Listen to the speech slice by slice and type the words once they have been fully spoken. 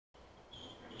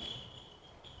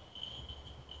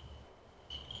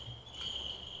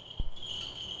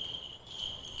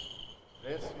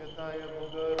Пресвятая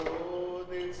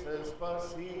Богородице,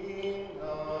 спаси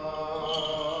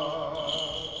нас.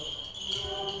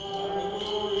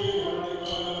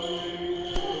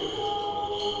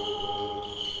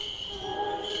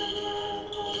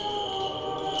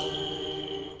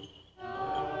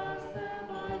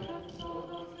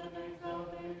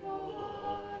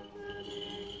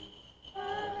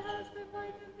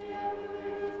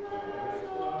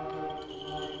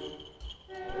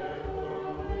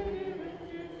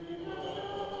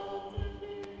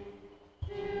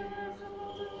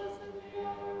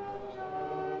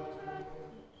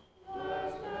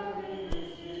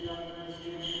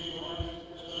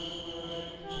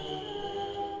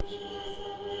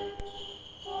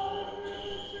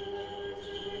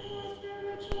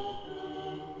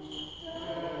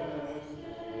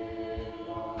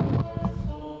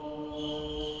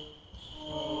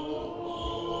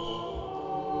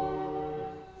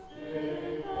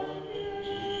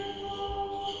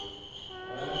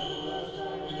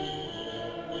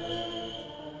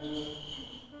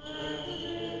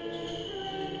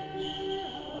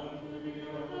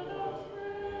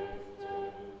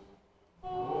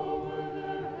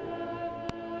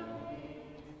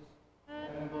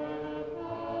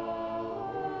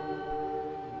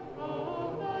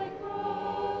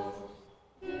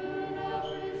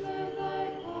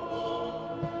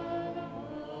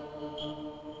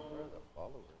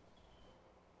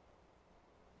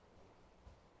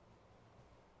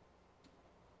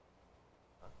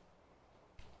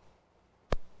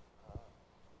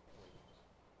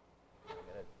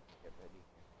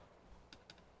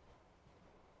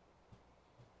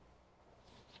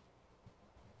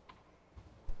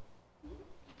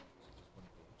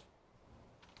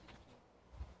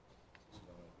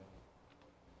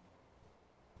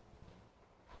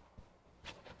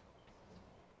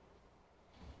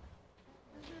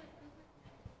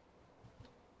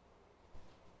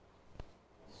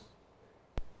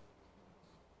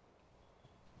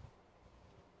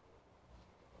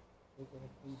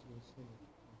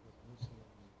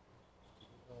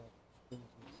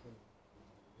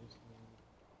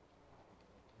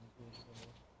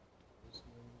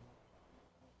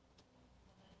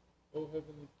 O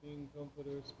heavenly King,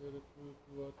 Comforter, Spirit of truth,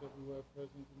 who art everywhere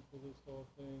present and fillest all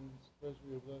things, treasure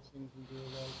your blessings and dear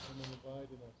life, come and abide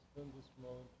in us, cleanse us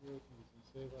from all impurities, and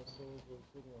save our souls, O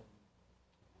good one.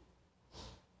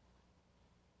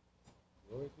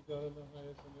 Glory to God in the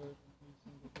highest, on earth and peace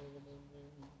and goodwill among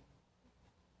men.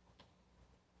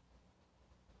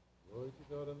 Glory to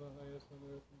God in the highest, on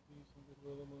earth and peace and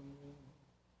goodwill among men.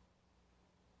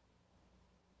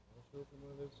 I shall open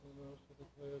my lips and I shall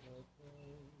declare thy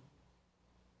praise.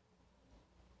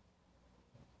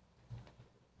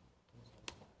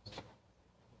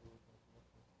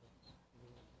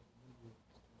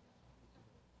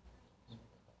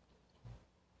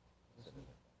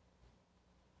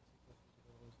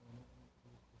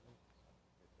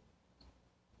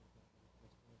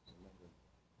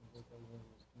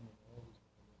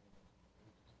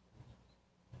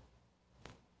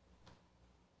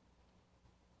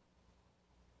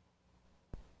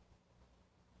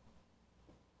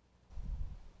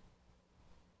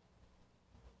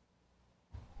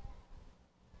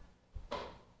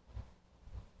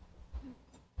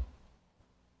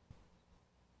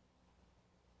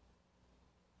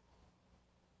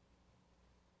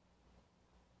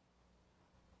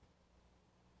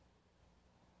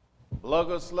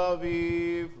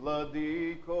 Благослови,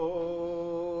 Владыко.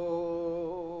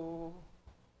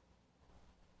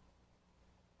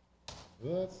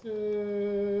 Blessed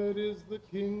is the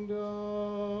kingdom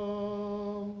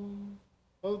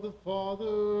of the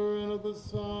Father, and of the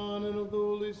Son, and of the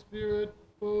Holy Spirit,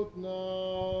 both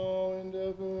now and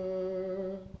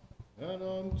ever, and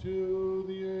unto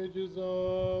the ages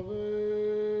of ages.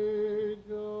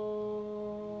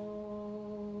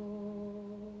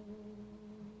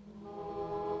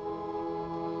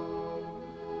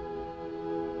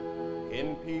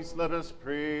 In peace let us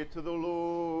pray to the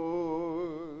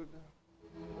Lord.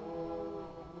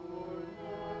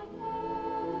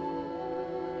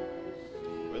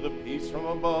 For the peace from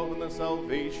above and the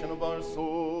salvation of our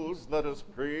souls, let us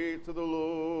pray to the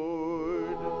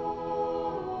Lord.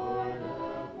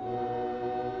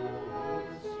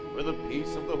 For the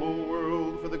peace of the whole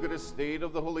world, for the good estate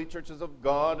of the holy churches of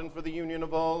God, and for the union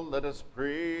of all, let us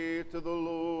pray to the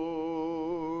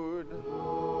Lord.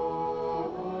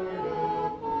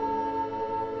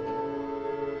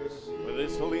 For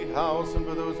this holy house, and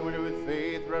for those who enter with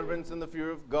faith, reverence, and the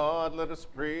fear of God, let us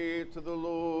pray to the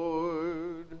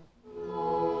Lord.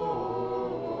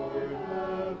 Lord,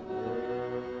 have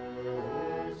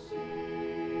mercy.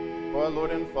 our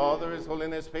Lord and Father, His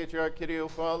Holiness Patriarch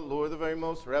Kyrios, for our Lord, the very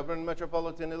most Reverend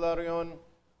Metropolitan Hilarion,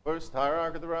 First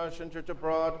Hierarch of the Russian Church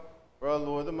abroad, for our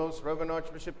Lord, the most Reverend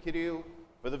Archbishop Kyrios,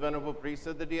 for the venerable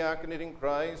priesthood, the diaconate in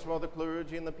Christ, for all the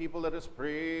clergy and the people, let us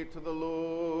pray to the Lord.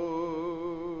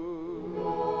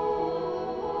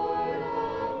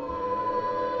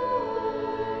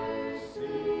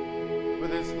 For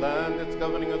this land, its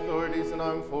governing authorities and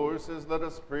armed forces, let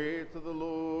us pray to the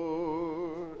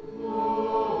Lord.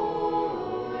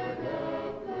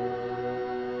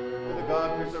 For the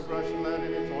God-preserved Russian land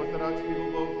and its Orthodox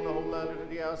people, both in the homeland and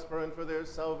the diaspora, and for their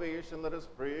salvation, let us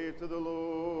pray to the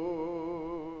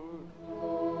Lord.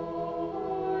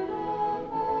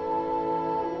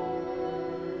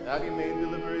 That He may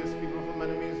deliver His people from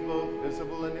enemies, both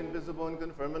visible and invisible, and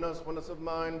confirm in us oneness of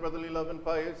mind, brotherly love, and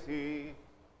piety.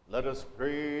 Let us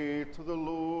pray to the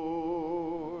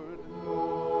Lord.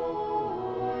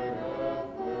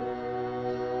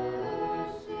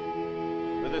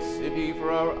 For the city,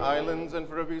 for our islands, and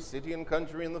for every city and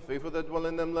country and the faithful that dwell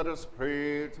in them, let us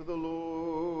pray to the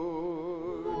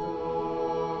Lord.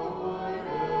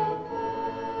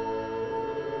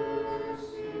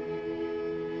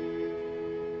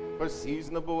 For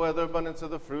seasonable weather, abundance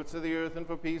of the fruits of the earth, and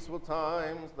for peaceful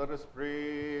times, let us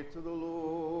pray to the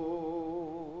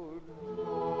Lord.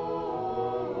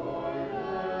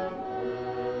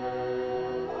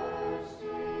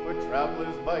 For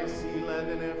travelers by sea, land,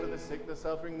 and air, for the sick, the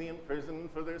suffering, the imprisoned,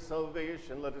 for their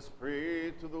salvation, let us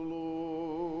pray to the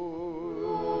Lord.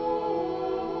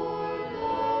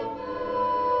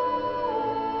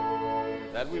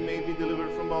 That we may be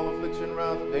delivered from all affliction,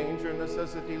 wrath, danger, and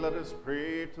necessity, let us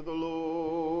pray to the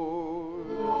Lord.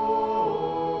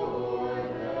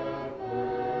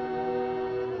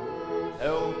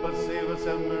 Help us, save us,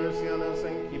 have mercy on us,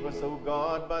 and keep us, O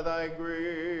God, by thy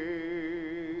grace.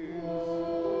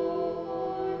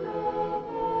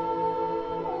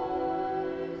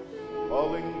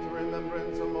 Calling to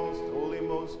remembrance a most holy,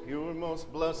 most pure,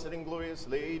 most blessed, and glorious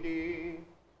Lady,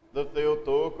 the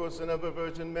Theotokos and ever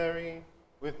Virgin Mary,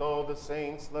 with all the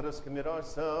saints, let us commit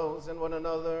ourselves and one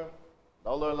another,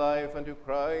 all our life unto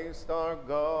Christ our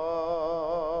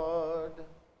God.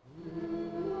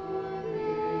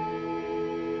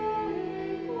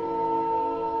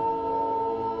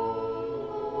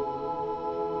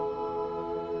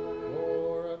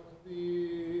 For unto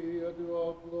thee I do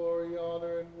all glory,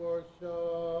 honor, and worship,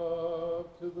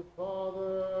 to the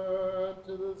Father, and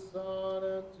to the Son,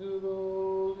 and to the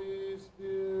Holy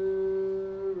Spirit,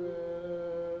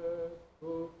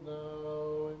 both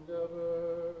now and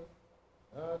ever,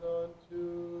 and unto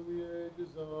the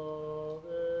ages of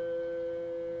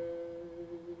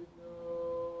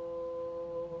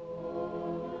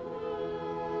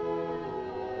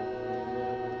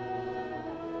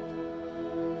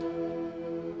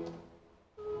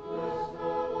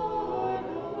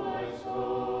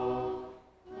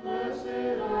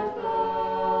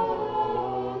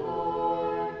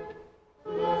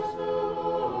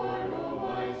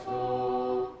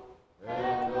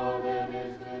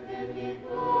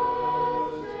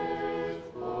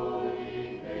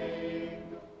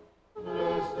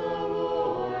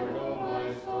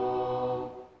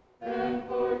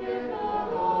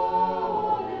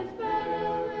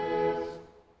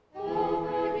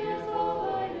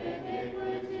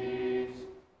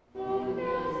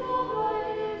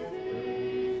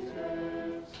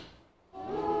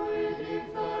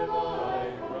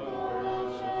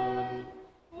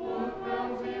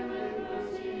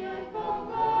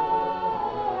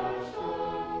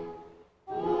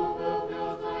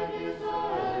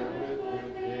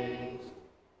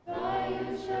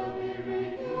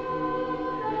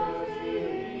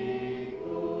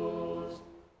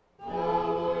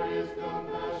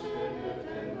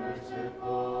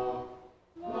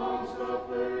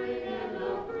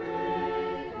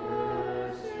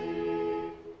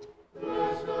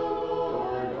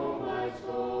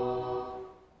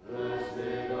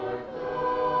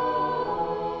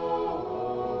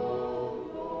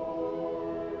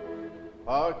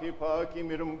Паки,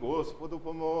 миром Господу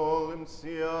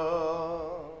помолимся.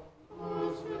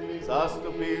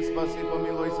 Заступи, спаси,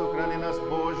 помилуй, сохрани нас,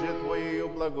 Боже, Твоею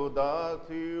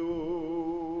благодатью.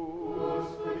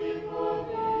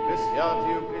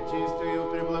 Пресвятую, пречистую,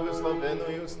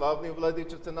 преблагословенную, славную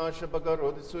Владычице наша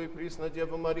Богородицу и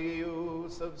Преснодеву Марию,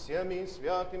 со всеми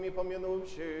святыми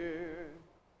помянувши,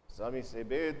 сами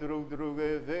себе друг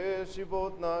друга, весь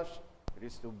живот наш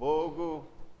Христу Богу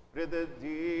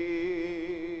предадим.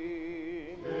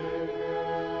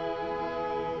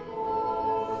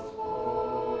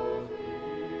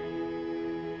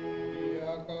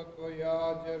 Яко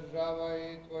Твоя держава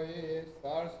и Твое есть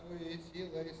царство и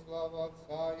сила и слава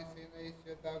Отца и Сына и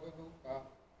Святаго Духа,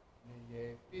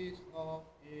 ныне присно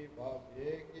и во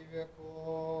веки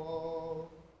веков.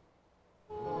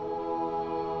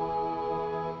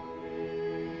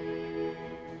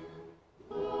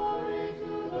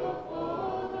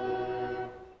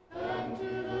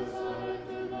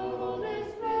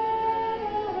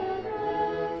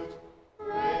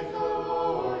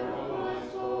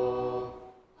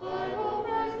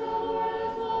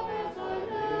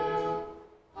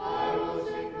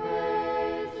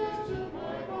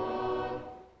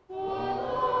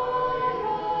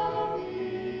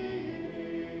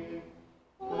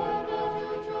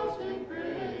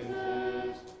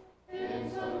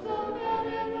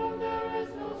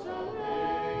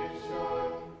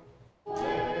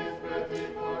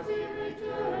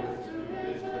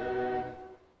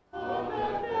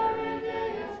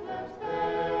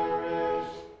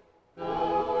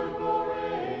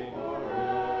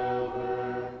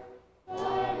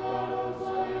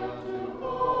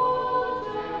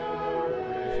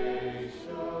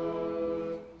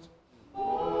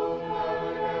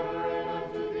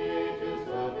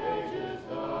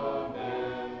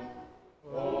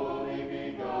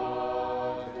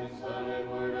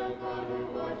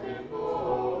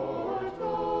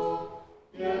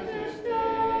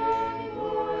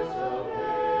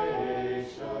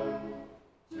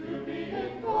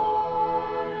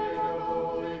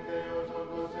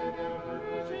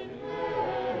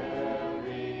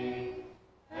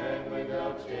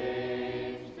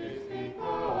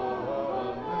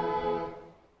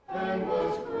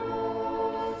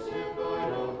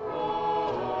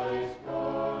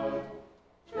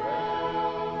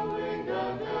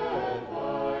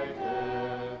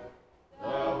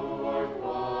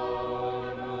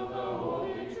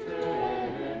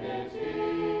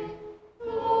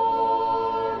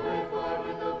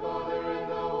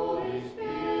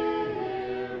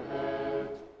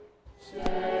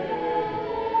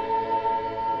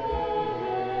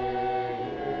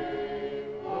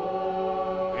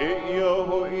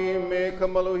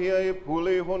 Maluhia e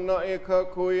pule hona e ka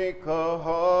koe ka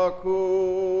haku.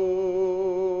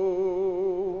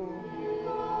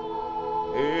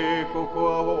 E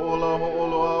kokoa ho ola ho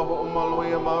oloa ho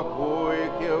maluia ma koe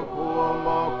kia kua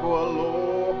ma kua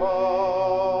aloha.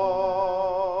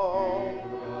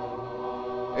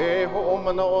 E ho o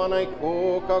mana o anai ko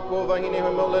ka ko wahine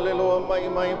hoi maulele loa mai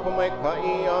mai po mai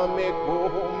kai a me ko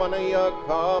ho mana ia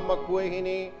ka makue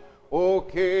hini. O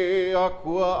ke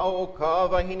akua a o ka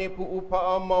wahine puupa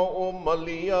a mau o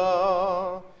malia.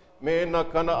 Me na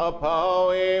kana a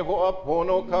pao e ho a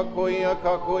pono ka koi a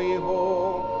ka koi ho.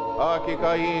 A ke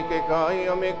kai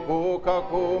a me ko ka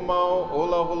ko mau o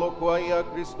la holo kua i a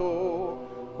Kristo.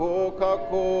 Ko ka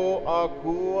ko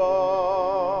akua.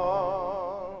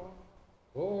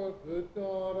 For good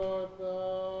God art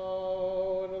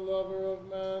thou, and a lover of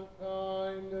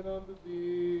mankind, and unto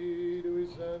thee do we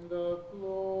send up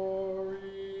glory,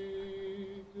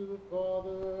 to the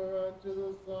Father, and to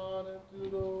the Son, and to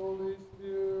the Holy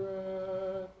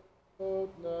Spirit,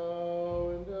 both now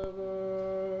and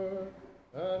ever,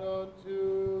 and unto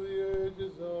the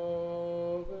ages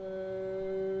of ages.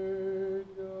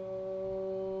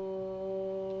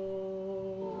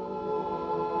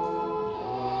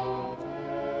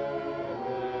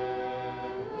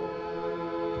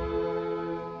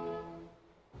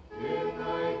 In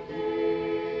thy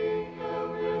kingdom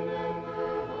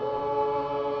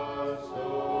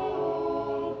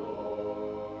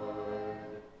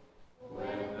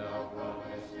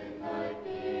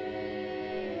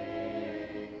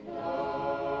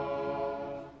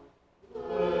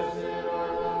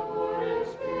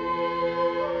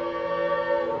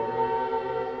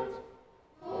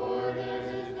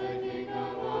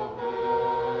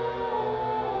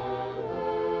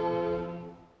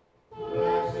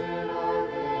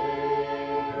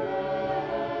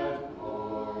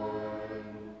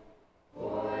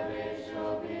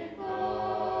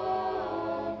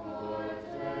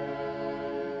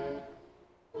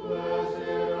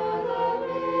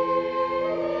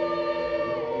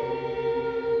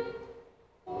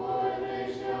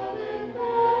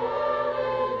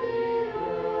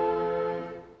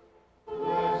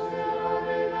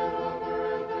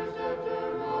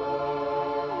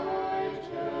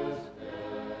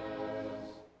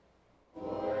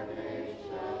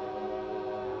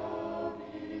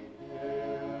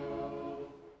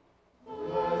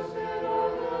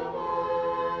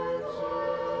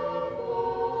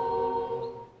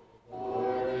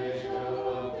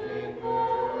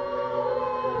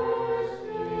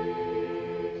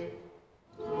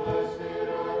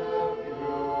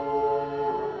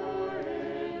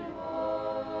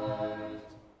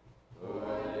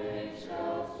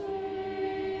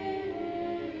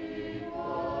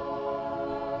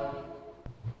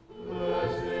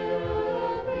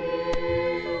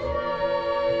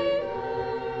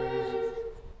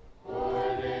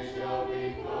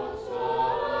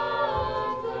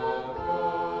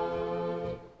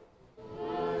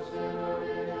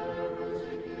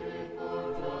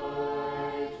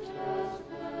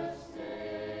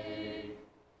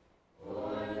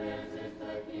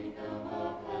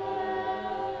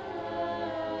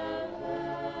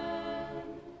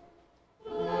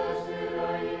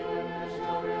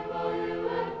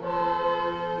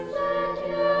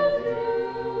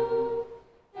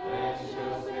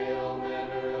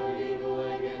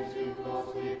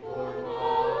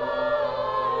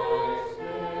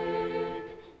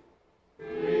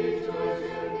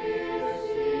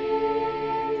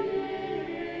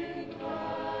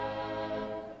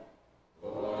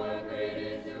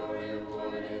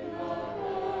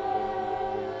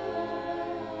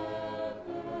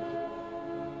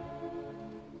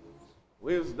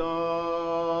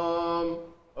Wisdom,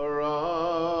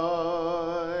 arise.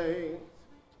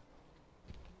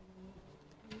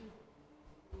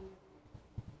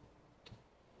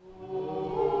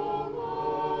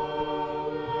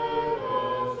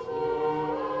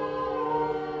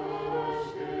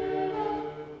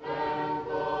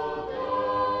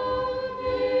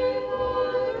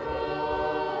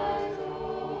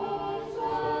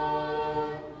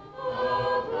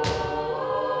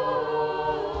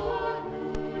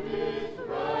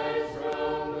 Rise,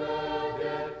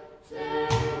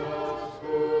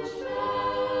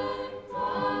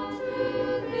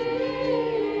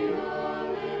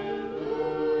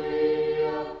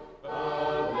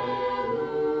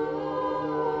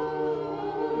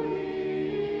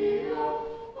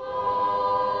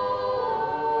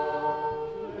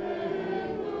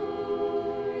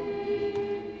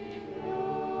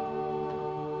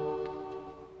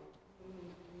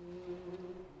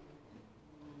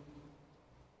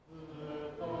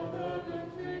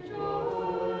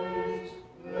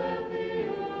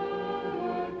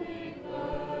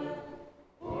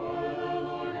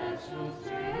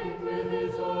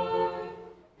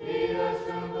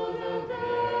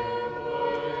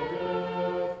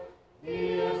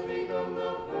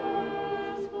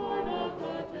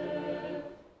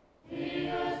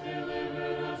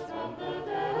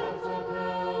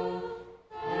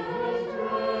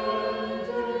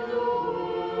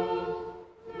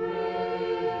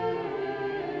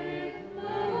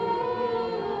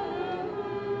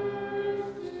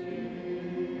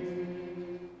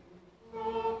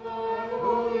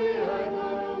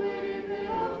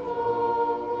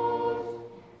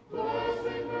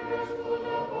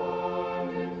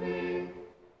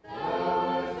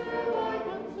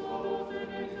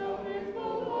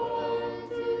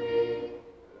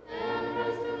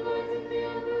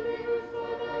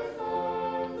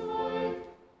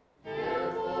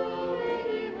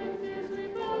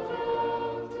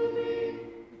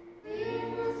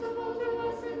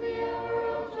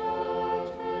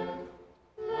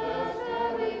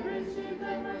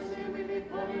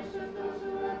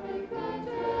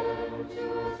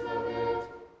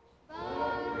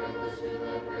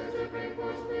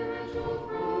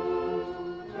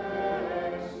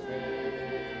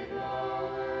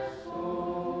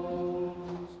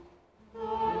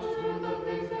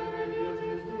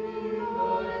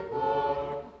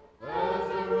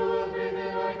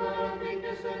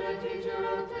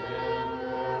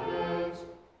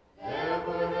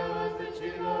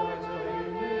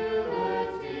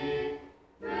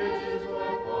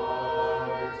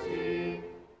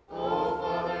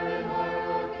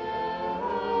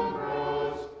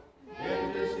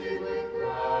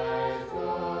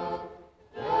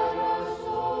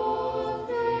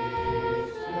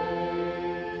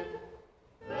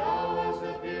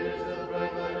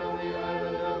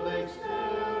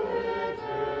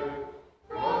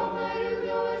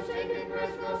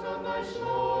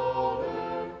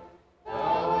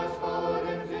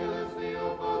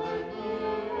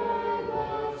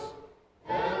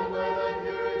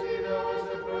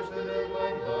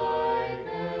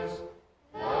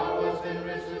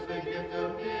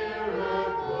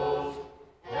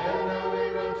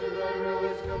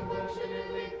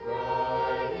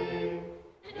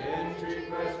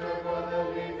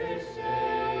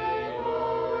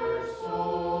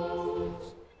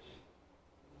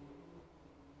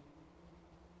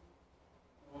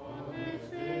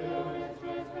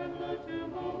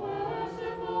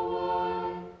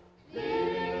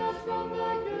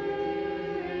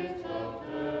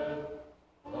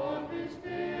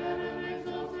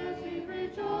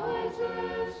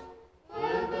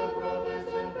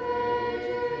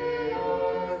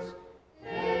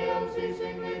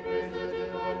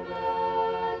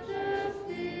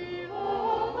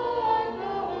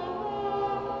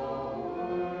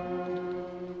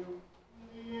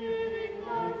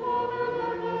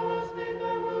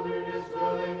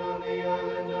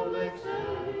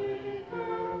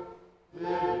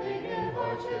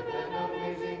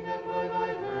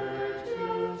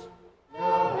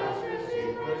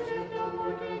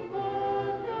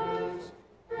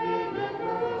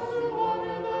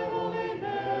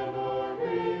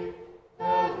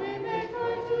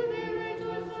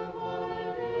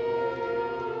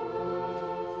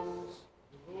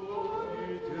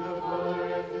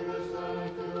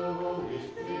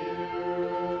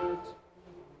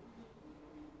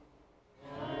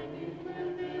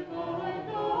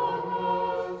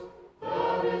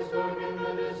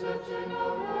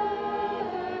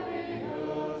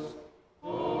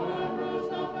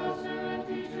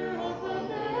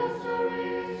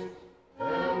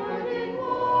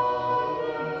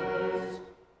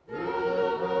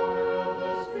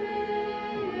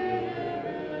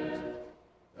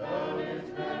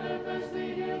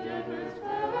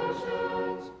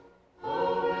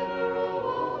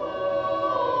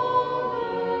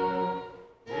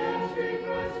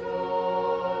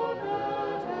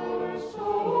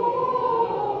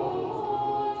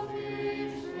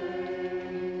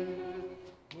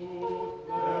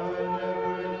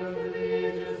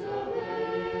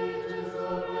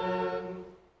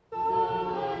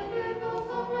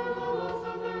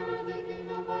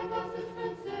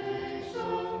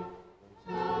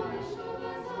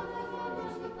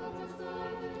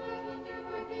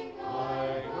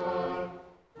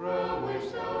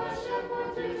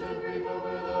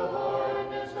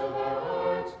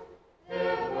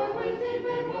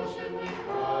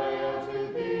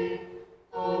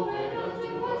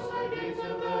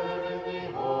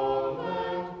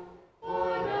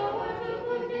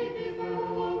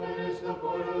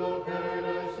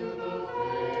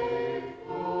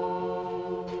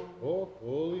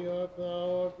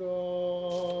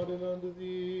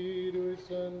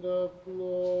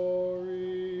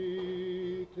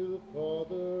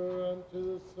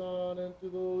 and to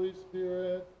the Holy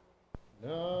Spirit,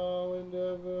 now and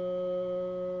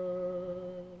ever.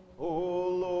 O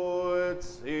Lord,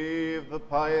 save the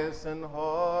pious and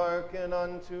hearken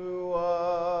unto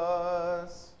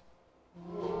us.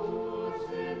 Lord,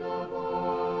 save the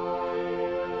pious,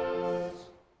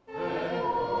 and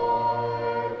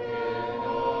hearken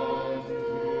unto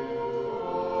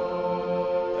us.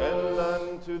 And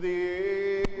unto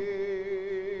the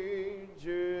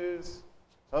ages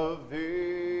of ages.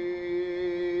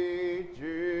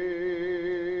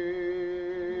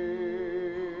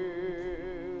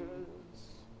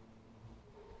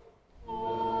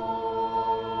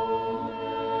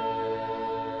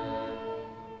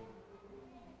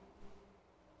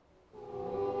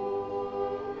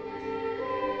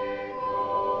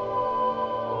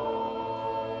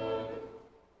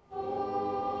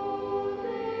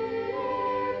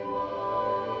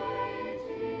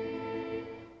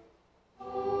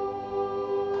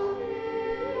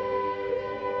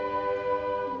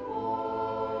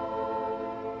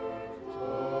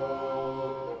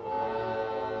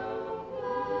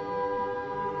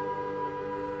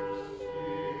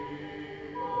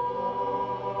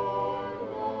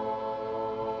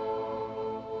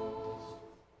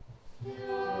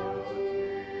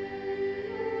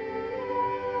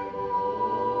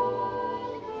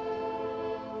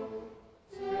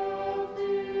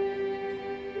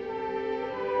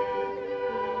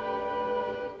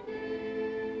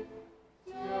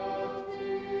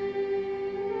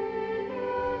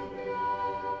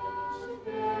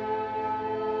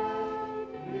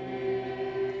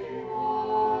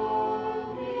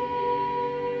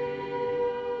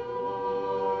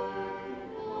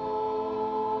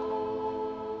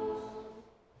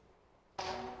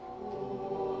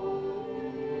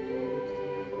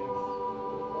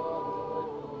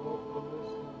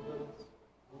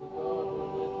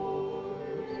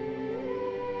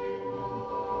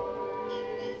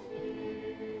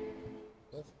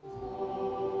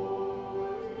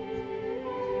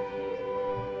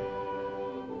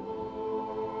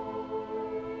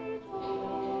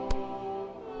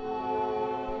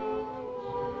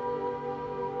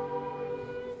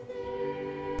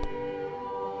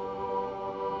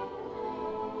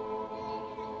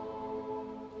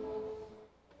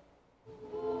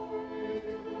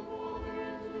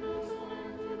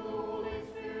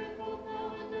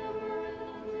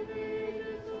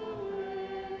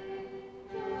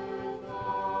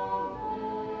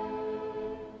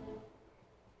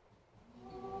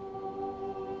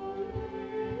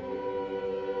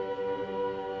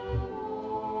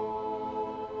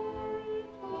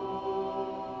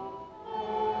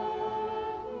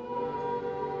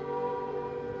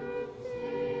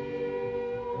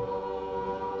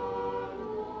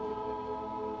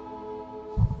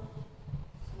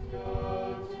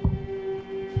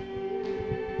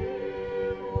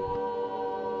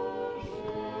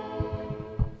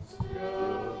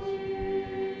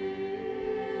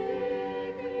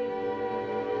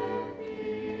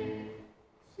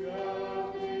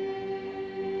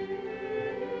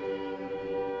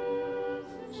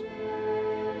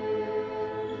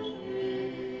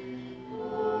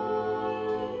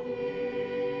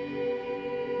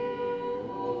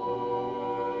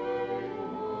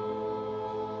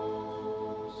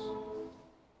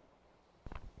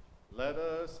 Let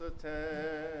us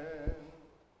attend.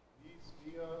 Peace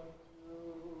be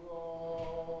unto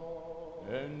all.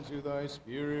 And to thy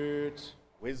spirit,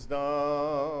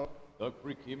 Wisdom. the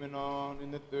Prekimenon in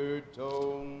the third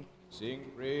tone.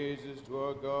 Sing praises to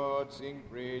our God, sing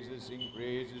praises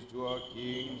to our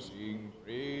King, sing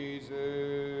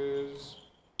praises.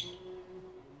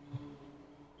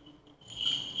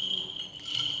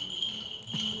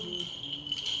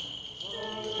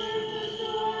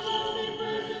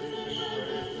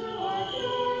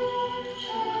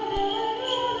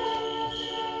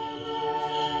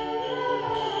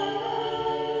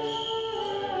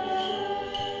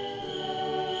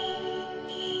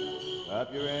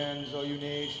 Clap your hands, all you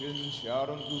nations, shout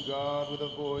unto God with a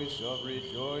voice of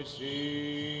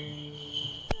rejoicing.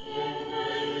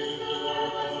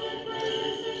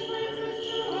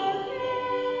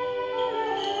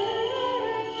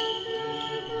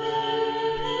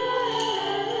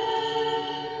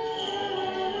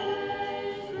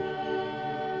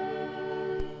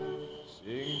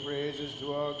 Sing praises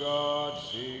to our God,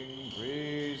 sing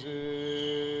praises.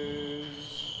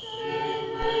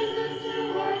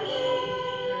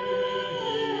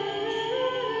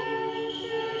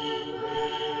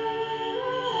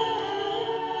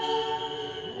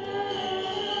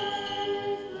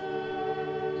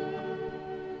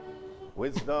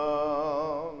 Wisdom.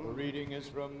 The reading is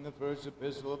from the first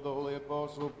epistle of the Holy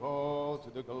Apostle Paul to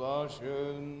the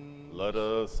Colossians. Let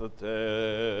us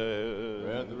attend.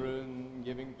 Brethren,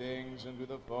 giving thanks unto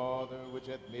the Father, which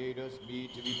hath made us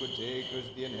meet to be partakers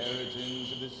of the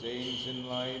inheritance of the saints in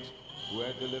light, who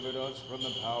hath delivered us from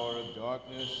the power of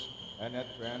darkness, and hath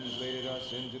translated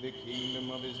us into the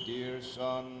kingdom of his dear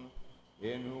Son,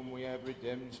 in whom we have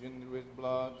redemption through his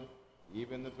blood,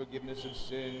 even the forgiveness of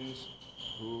sins,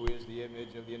 who is the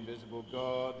image of the invisible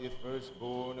God, the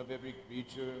firstborn of every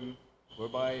creature. For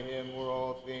by him were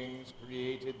all things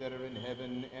created that are in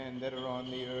heaven and that are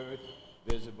on the earth,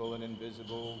 visible and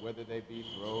invisible, whether they be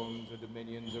thrones or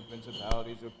dominions or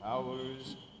principalities or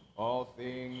powers. All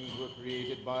things were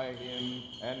created by him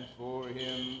and for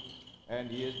him, and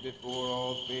he is before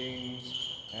all things,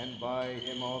 and by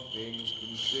him all things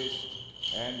consist.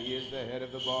 And he is the head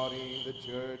of the body, the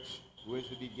church, who is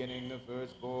the beginning, the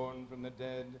firstborn from the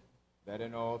dead, that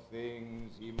in all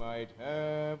things he might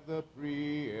have the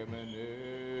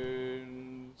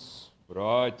preeminence.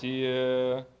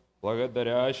 Братья,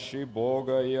 благодарящий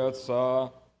Бога и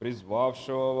Отца,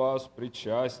 призвавшего вас в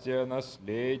причастие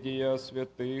наследия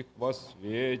святых во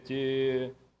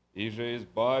свете, и же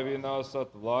избави нас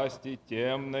от власти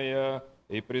темная,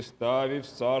 и приставив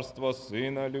царство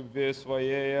Сына любви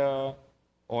Своей,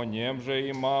 о нем же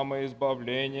и мама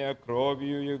избавления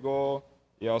кровью Его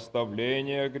и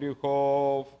оставления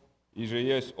грехов, и же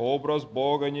есть образ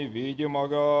Бога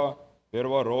невидимого,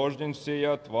 перворожден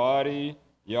всея твари,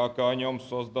 яко о нем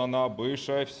создана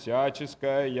бывшая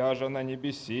всяческая, яже на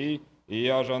небеси и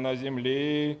яже на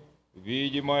земли,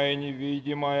 видимая и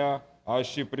невидимая,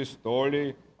 аще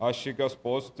престоле, аще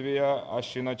господствия,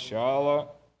 аще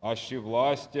начало, аще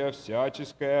властия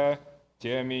всяческая,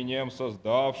 тем именем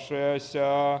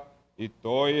создавшаяся, и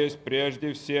то есть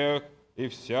прежде всех, и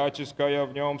всяческое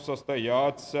в нем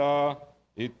состоятся,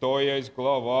 и то есть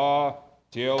глава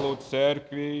телу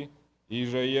церкви, и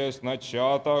же есть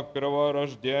начаток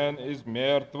перворожден из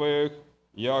мертвых,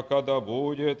 якода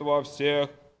будет во всех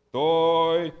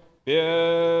той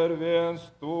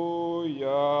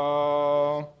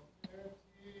первенствуя.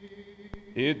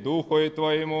 И Духу и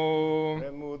Твоему.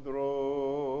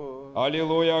 Премудрость.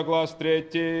 Аллилуйя, глас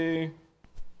третий.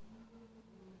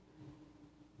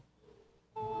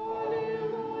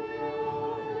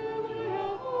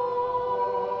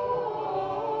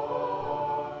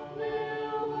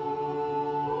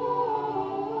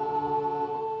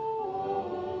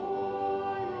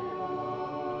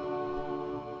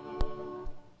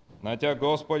 На Тя,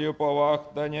 Господи,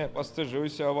 уповах, да не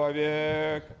постыжуся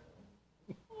вовек.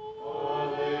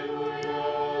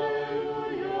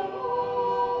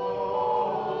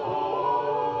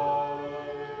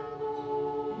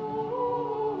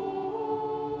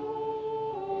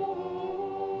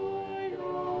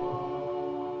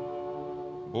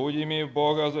 Буди ми в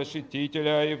Бога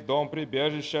защитителя и в дом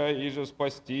прибежища, и же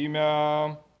спасти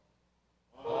мя.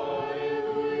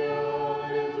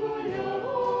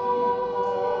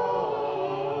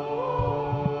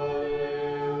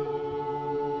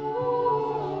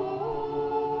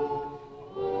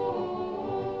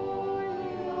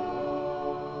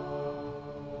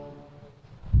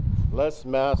 Bless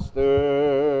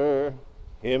Master,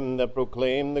 him that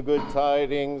proclaimed the good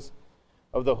tidings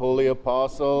of the holy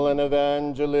apostle and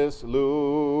evangelist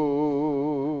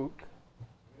Luke.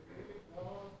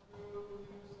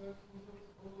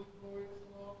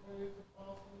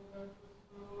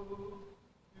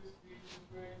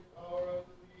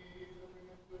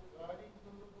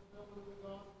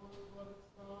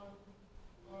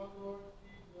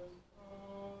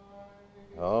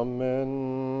 Amen.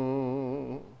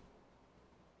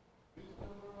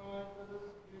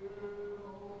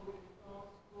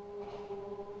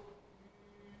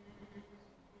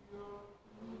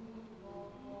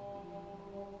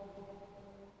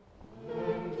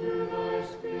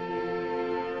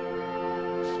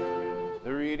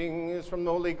 The reading is from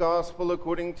the Holy Gospel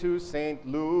according to St.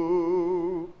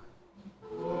 Luke.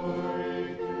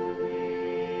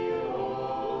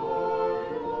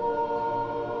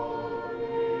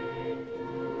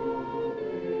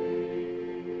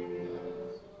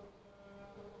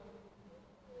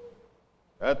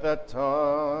 At that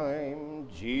time,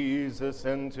 Jesus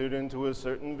entered into a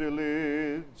certain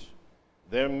village.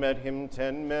 There met him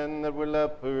 10 men that were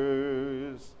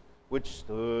lepers, which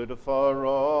stood afar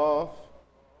off.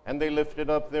 And they lifted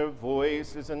up their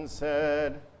voices and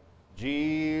said,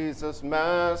 Jesus,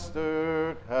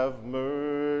 Master, have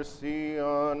mercy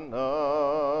on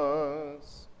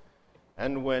us.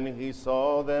 And when he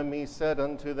saw them, he said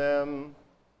unto them,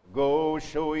 Go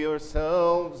show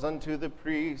yourselves unto the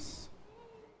priests.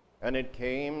 And it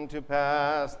came to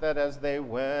pass that as they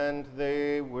went,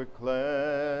 they were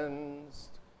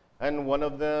cleansed. And one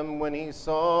of them, when he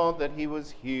saw that he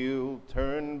was healed,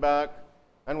 turned back,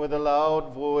 and with a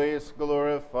loud voice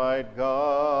glorified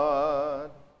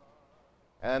God,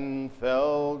 and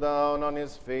fell down on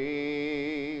his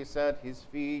face at his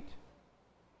feet,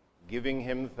 giving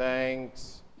him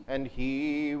thanks. And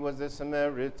he was a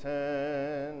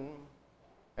Samaritan.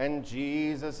 And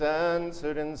Jesus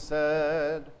answered and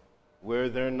said, Were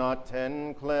there not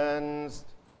 10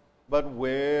 cleansed? But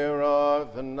where are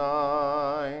the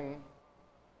 9?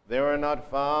 There are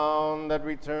not found that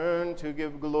return to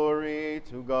give glory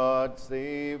to God,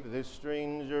 save the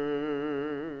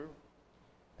stranger.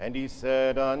 And he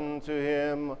said unto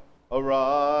him,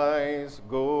 Arise,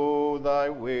 go thy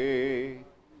way,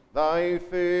 thy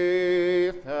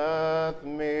faith hath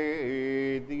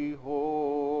made thee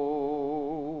whole.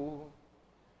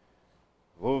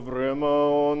 Во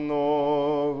время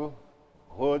оно,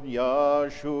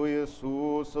 ходящу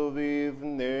Иисусови в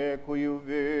некую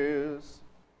весть,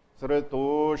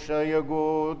 сретоша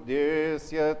его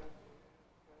 10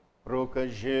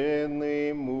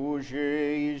 прокаженный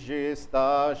муже и же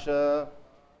сташа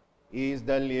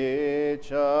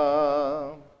издалеча,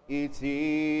 и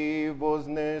ти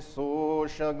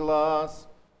вознесоша глас,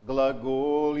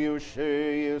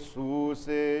 глаголюще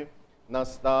Иисусе,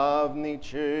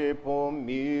 наставниче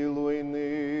помилуйны,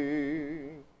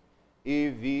 и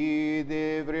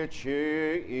виде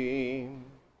врече им,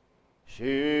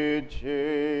 Щече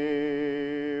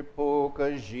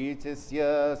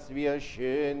покажитеся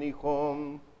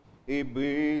священником, и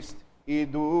бысть, и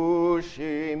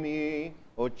душами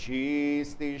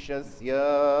очистишася.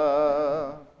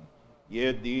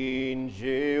 Един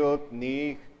же от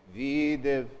них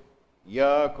видев,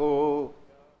 яко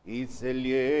и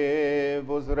целе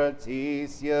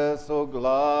возвратися со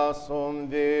гласом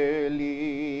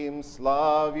велим,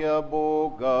 славя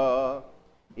Бога,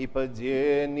 и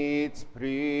падениц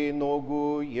при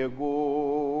ногу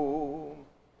Его.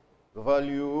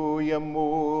 Хвалю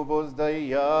Ему,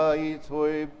 воздаяй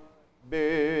Твой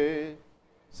бе,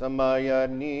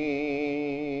 самаянин.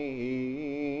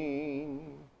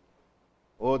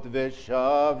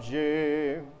 Отвечав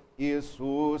же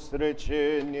Иисус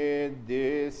речение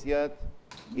 10,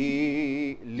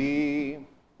 или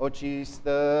очистишася,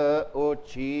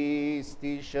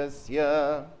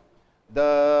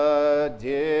 да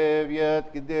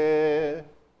 9 где,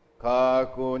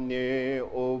 како не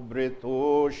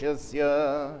обретошася,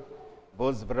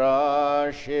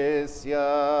 возвращася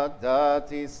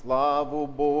дати славу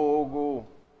Богу,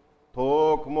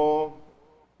 токмо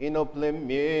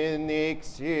иноплеменник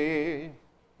си,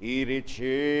 и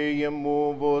рече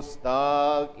ему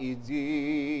восстав,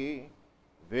 иди,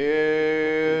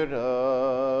 вера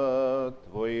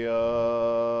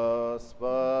твоя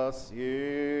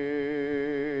спаси.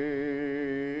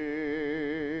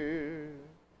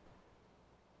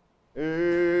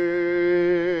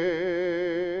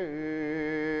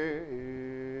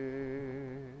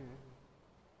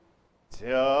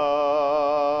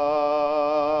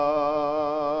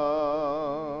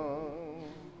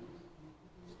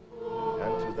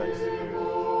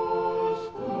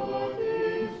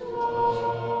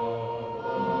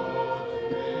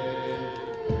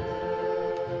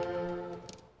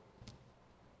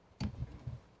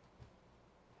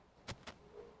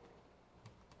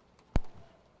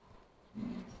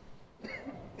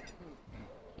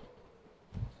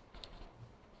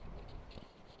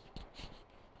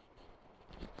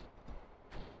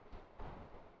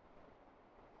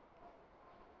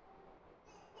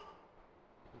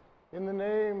 In the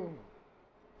name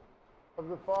of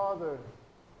the Father,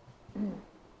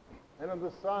 and of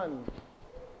the Son,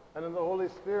 and of the Holy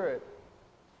Spirit.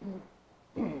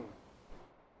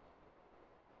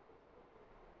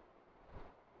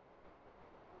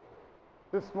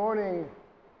 This morning,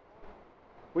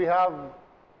 we have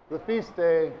the feast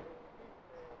day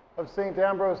of St.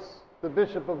 Ambrose, the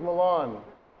Bishop of Milan.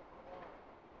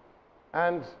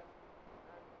 And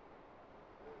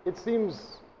it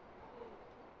seems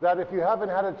that if you haven't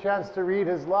had a chance to read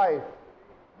his life,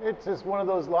 it's just one of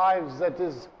those lives that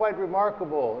is quite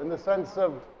remarkable in the sense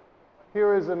of,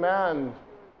 here is a man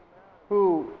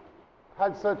who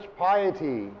had such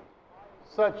piety,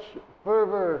 such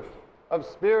fervor of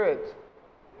spirit,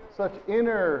 such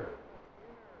inner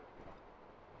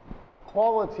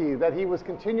quality that he was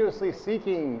continuously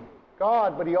seeking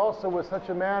God, but he also was such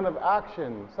a man of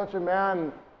action, such a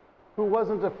man who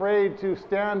wasn't afraid to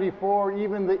stand before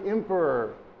even the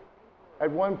emperor. At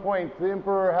one point, the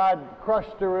emperor had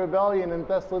crushed a rebellion in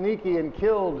Thessaloniki and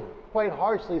killed quite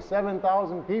harshly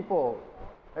 7,000 people.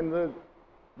 And the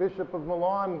Bishop of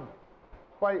Milan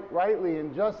quite rightly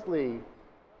and justly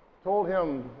told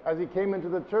him as he came into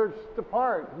the church,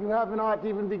 "Depart, you have not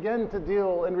even begun to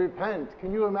deal and repent."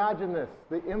 Can you imagine this?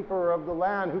 The emperor of the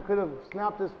land who could have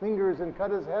snapped his fingers and cut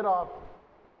his head off,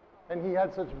 and he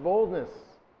had such boldness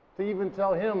to even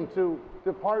tell him to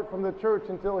depart from the church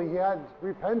until he had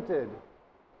repented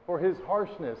for his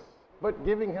harshness, but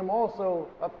giving him also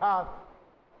a path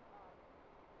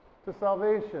to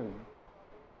salvation.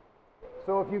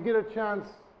 So if you get a chance,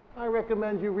 I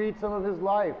recommend you read some of his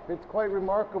life. It's quite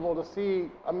remarkable to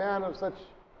see a man of such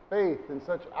faith and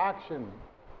such action.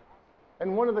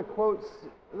 And one of the quotes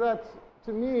that,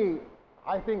 to me,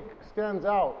 I think stands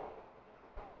out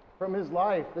from his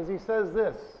life is he says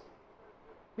this.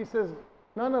 He says,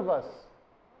 "None of us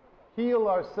heal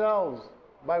ourselves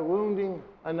by wounding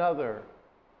another.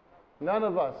 None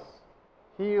of us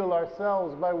heal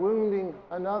ourselves by wounding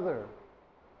another."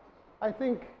 I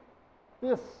think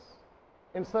this,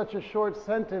 in such a short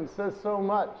sentence, says so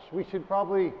much. We should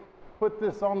probably put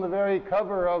this on the very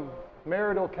cover of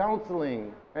marital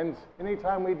counseling. And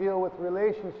anytime we deal with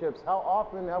relationships, how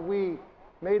often have we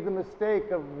made the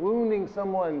mistake of wounding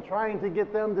someone, trying to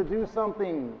get them to do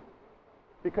something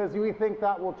because we think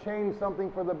that will change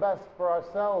something for the best for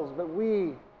ourselves, but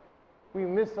we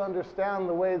misunderstand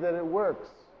the way that it works.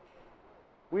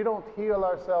 We don't heal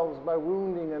ourselves by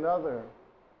wounding another.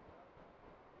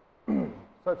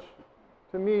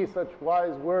 To me, such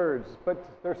wise words, but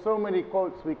there's so many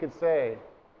quotes we could say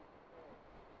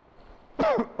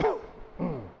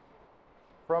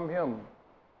from him.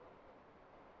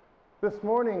 This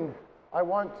morning, I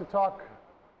want to talk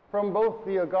from both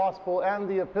the gospel and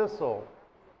the epistle.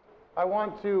 I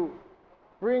want to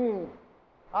bring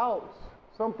out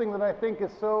something that I think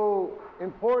is so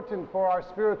important for our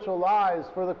spiritual lives,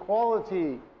 for the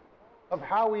quality of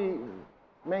how we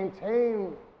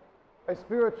maintain a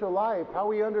spiritual life, how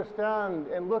we understand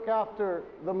and look after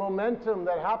the momentum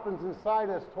that happens inside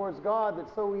us towards God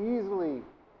that's so easily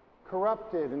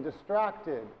corrupted and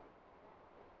distracted.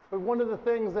 But one of the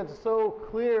things that's so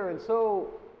clear and so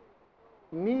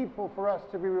needful for us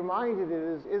to be reminded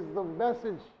is the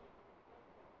message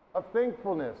of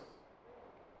thankfulness,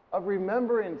 of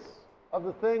remembrance of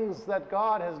the things that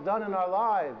God has done in our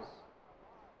lives.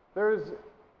 There's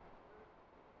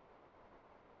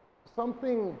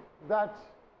something that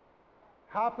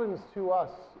happens to us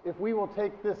if we will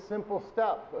take this simple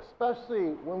step,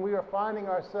 especially when we are finding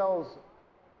ourselves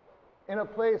in a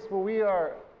place where we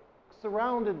are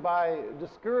surrounded by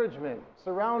discouragement,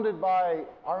 surrounded by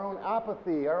our own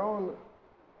apathy, our own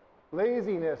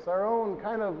laziness, our own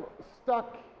kind of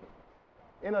stuck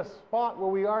in a spot where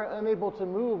we are unable to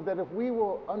move, that if we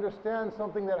will understand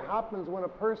something that happens when a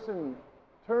person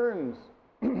turns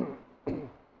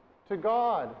to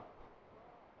God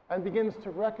and begins to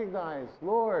recognize,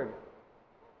 "Lord,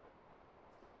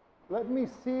 let me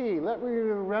see, let me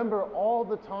remember all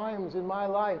the times in my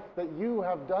life that you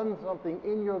have done something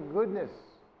in your goodness,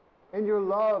 in your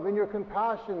love, in your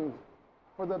compassion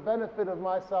for the benefit of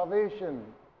my salvation."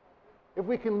 If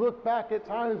we can look back at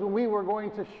times when we were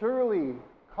going to surely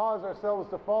cause ourselves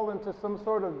to fall into some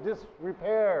sort of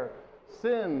disrepair,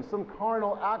 sin, some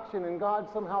carnal action, and God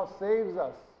somehow saves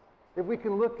us. If we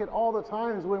can look at all the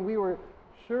times when we were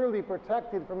surely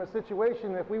protected from a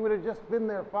situation, if we would have just been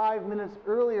there 5 minutes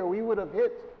earlier, we would have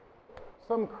hit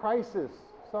some crisis,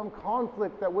 some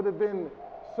conflict that would have been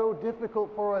so difficult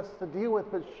for us to deal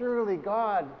with, but surely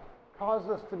God caused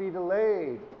us to be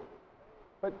delayed.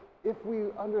 But if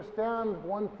we understand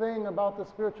one thing about the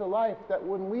spiritual life, that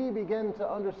when we begin to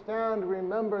understand,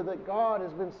 remember that God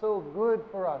has been so good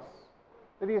for us,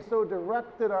 that He has so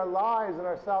directed our lives and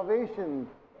our salvation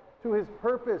to His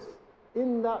purpose,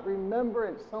 in that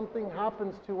remembrance, something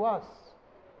happens to us.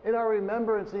 In our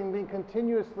remembrance and being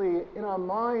continuously in our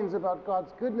minds about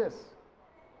God's goodness,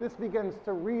 this begins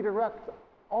to redirect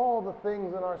all the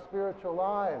things in our spiritual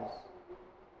lives.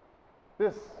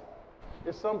 This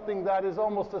is something that is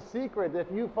almost a secret.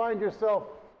 If you find yourself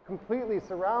completely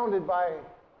surrounded by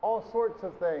all sorts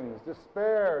of things,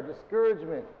 despair,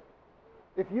 discouragement,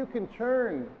 if you can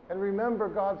turn and remember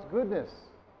God's goodness,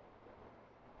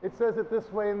 it says it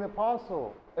this way in the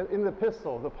epistle.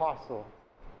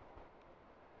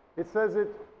 It says it,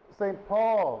 St.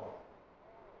 Paul,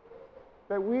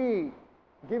 that we,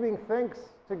 giving thanks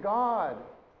to God,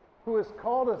 who has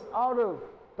called us out of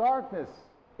darkness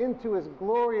into His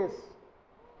glorious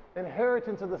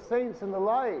inheritance of the saints in the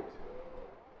light,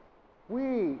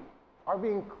 we are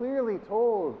being clearly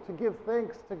told to give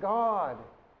thanks to God,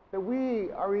 that we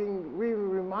are being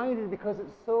reminded, because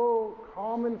it's so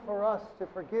common for us to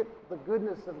forget the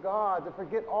goodness of God, to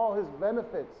forget all His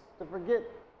benefits, to forget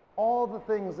all the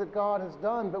things that God has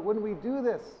done. But when we do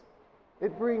this,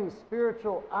 it brings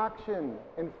spiritual action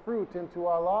and fruit into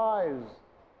our lives.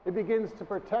 It begins to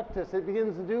protect us. It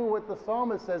begins to do what the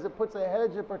psalmist says. It puts a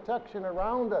hedge of protection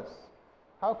around us.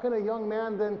 How can a young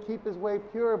man then keep his way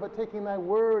pure, but taking thy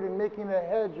word and making a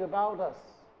hedge about us?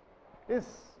 This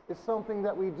is something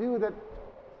that we do that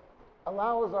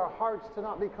allows our hearts to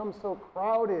not become so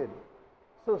crowded,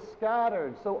 so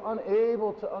scattered, so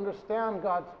unable to understand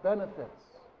God's benefits.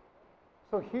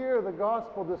 So hear the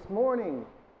gospel this morning,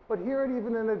 but hear it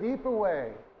even in a deeper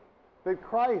way, that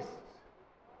Christ,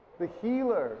 the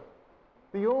healer,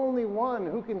 the only one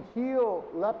who can heal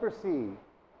leprosy,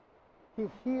 he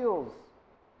heals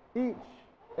each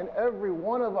and every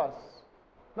one of us,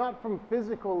 not from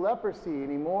physical leprosy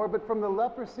anymore, but from the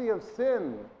leprosy of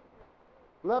sin.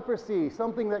 Leprosy,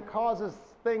 something that causes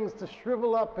things to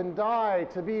shrivel up and die,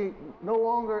 to be no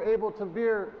longer able to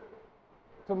bear,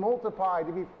 to multiply,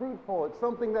 to be fruitful. It's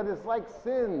something that is like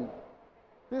sin.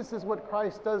 This is what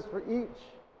Christ does for each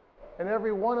and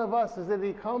every one of us, is that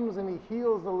he comes and he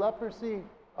heals the leprosy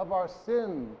of our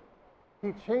sin.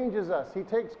 He changes us. He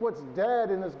takes what's dead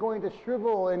and is going to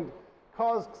shrivel and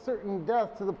cause certain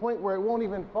death to the point where it won't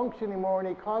even function anymore, and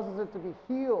he causes it to be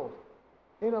healed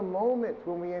in a moment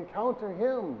when we encounter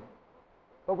him.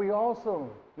 But we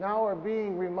also now are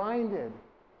being reminded,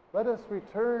 let us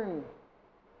return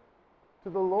to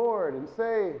the Lord and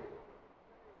say,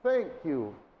 thank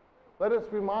you. Let us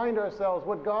remind ourselves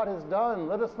what God has done.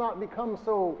 Let us not become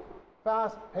so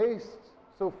fast-paced,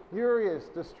 so furious,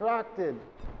 distracted,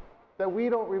 that we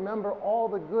don't remember all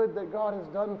the good that God has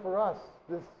done for us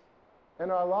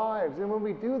in our lives. And when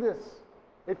we do this,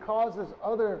 it causes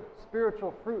other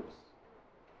spiritual fruits.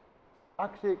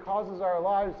 Actually, it causes our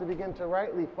lives to begin to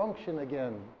rightly function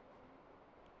again.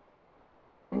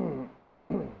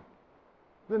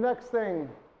 The next thing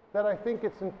that I think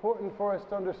it's important for us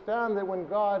to understand, that when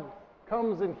God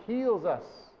comes and heals us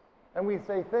and we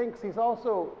say thanks, he's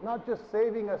also not just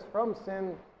saving us from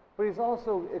sin, but he's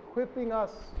also equipping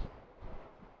us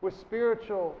with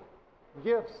spiritual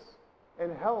gifts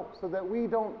and help so that we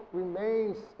don't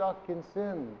remain stuck in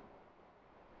sin.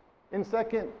 In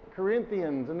 2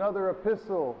 Corinthians, another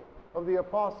epistle of the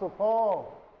Apostle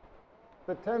Paul,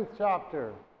 the 10th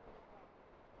chapter,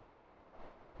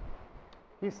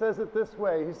 he says it this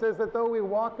way. He says that though we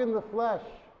walk in the flesh,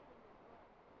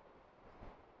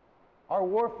 our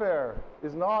warfare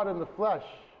is not in the flesh.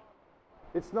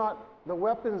 It's not, the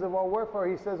weapons of our warfare,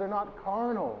 he says, are not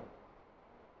carnal,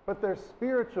 but they're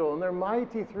spiritual, and they're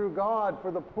mighty through God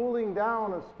for the pulling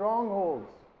down of strongholds,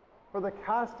 for the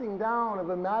casting down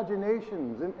of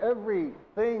imaginations and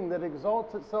everything that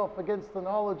exalts itself against the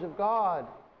knowledge of God,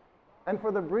 and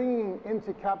for the bringing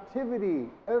into captivity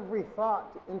every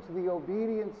thought into the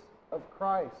obedience of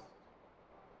Christ.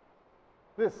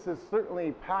 This is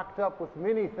certainly packed up with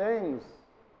many things,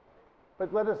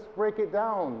 but let us break it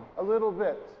down a little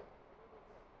bit.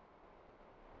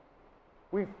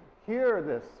 We hear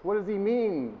this. What does he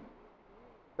mean?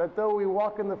 That though we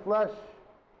walk in the flesh,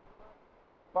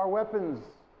 our weapons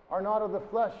are not of the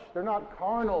flesh. They're not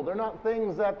carnal. They're not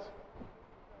things that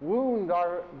wound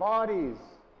our bodies,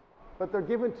 but they're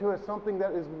given to us something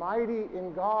that is mighty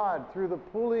in God through the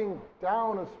pulling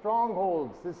down of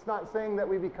strongholds. It's not saying that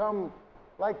we become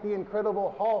like the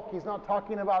Incredible Hulk. He's not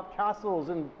talking about castles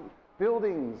and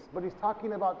buildings, but he's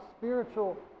talking about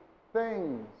spiritual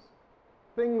things.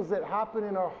 Things that happen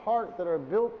in our heart that are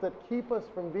built, that keep us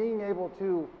from being able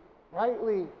to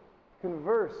rightly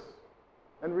converse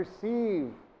and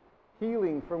receive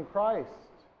healing from Christ.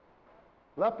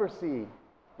 Leprosy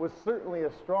was certainly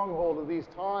a stronghold of these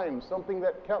times, something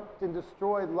that kept and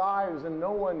destroyed lives, and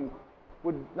no one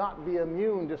would not be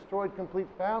immune, destroyed complete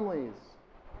families.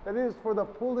 That is for the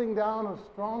pulling down of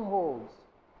strongholds,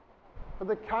 for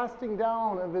the casting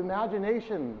down of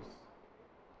imaginations.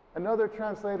 Another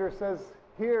translator says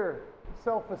here,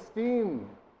 self-esteem.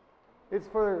 It's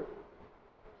for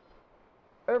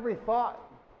every thought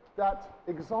that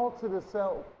exalts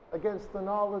itself against the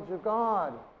knowledge of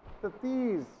God, that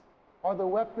these are the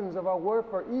weapons of our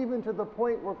warfare, even to the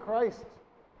point where Christ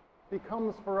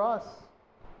becomes for us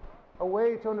a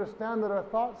way to understand that our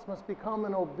thoughts must become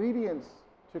in obedience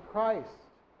to Christ.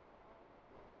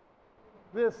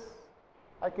 This,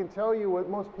 I can tell you, what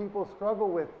most people struggle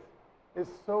with is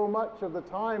so much of the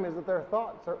time is that their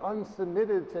thoughts are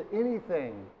unsubmitted to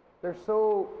anything. They're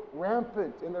so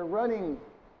rampant, and they're running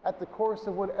at the course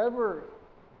of whatever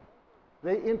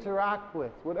they interact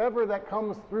with, whatever that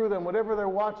comes through them, whatever they're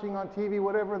watching on TV,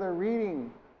 whatever they're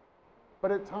reading.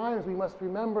 But at times we must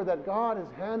remember that God has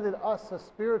handed us a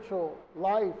spiritual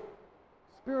life,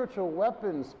 spiritual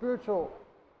weapons, spiritual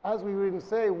as we would even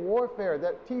say, warfare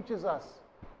that teaches us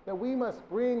that we must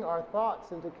bring our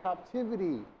thoughts into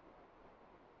captivity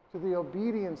to the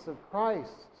obedience of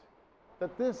Christ.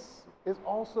 That this is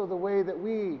also the way that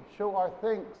we show our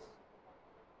thanks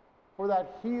for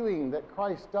that healing that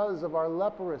Christ does of our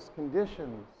leprous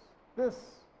conditions. This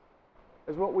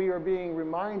is what we are being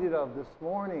reminded of this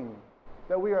morning,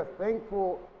 that we are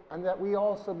thankful, and that we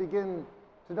also begin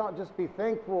to not just be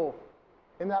thankful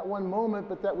in that one moment,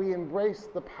 but that we embrace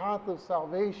the path of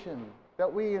salvation,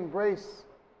 that we embrace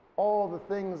all the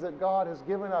things that God has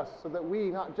given us, so that we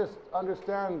not just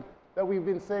understand that we've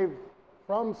been saved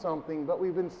from something, but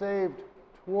we've been saved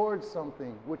towards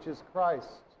something, which is Christ.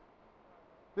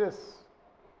 This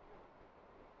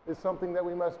is something that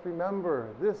we must remember.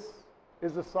 This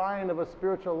is a sign of a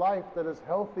spiritual life that is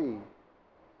healthy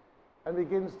and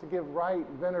begins to give right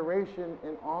veneration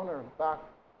and honor back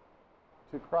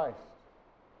to Christ.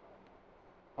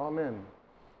 Amen.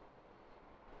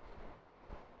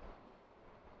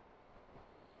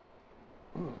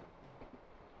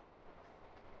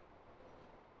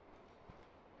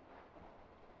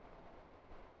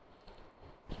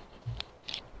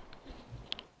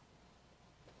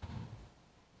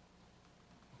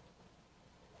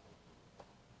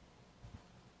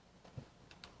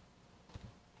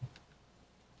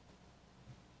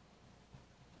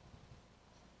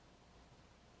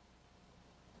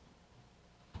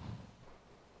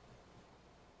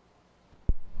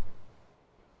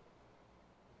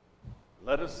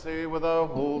 Let us say with our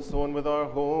whole soul and with our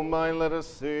whole mind, let us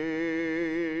say.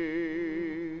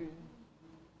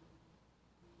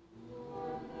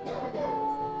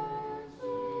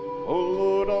 O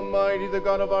Lord Almighty, the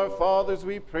God of our fathers,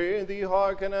 we pray thee,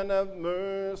 hearken and have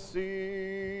mercy.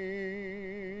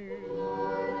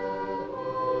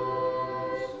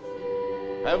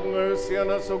 Have mercy on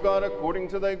us, O God, according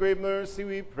to thy great mercy,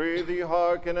 we pray thee,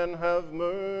 hearken and have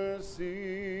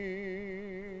mercy.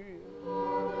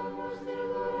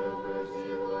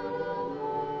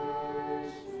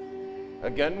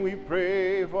 Again we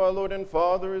pray for our Lord and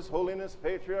Father, His Holiness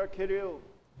Patriarch Kirill,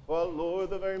 for our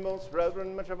Lord, the very most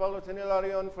Reverend Metropolitan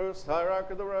Hilarion, First Hierarch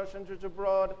of the Russian Church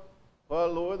abroad, for our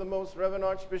Lord, the most Reverend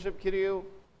Archbishop Kirill,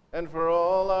 and for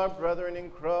all our brethren in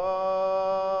Christ.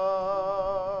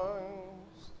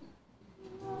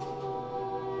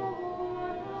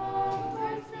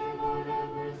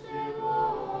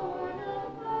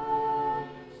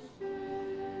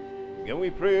 Again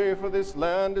we pray for this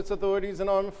land, its authorities and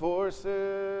armed forces.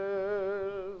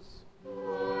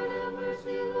 Lord have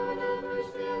mercy, Lord have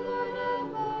mercy, Lord have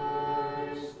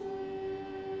mercy.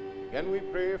 Again we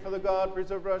pray for the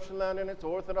God-preserved Russian land and its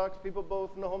Orthodox people,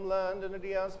 both in the homeland and the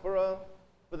diaspora,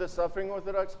 for the suffering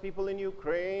Orthodox people in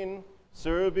Ukraine,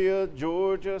 Serbia,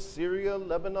 Georgia, Syria,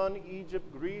 Lebanon, Egypt,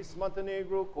 Greece,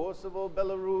 Montenegro, Kosovo,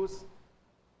 Belarus,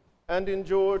 and in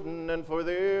Jordan, and for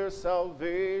their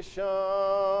salvation.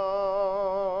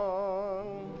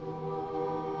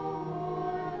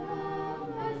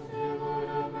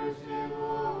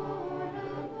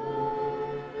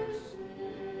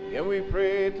 And we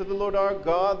pray to the Lord our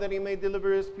God that He may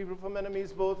deliver His people from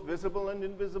enemies, both visible and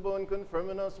invisible, and confirm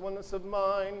in us oneness of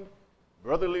mind,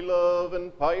 brotherly love,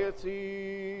 and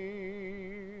piety.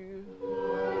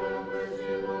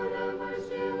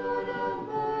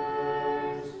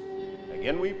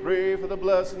 Again we pray for the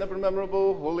blessed and ever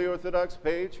memorable Holy Orthodox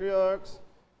Patriarchs,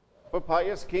 for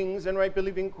pious kings and right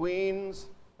believing queens,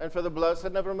 and for the blessed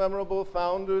and ever memorable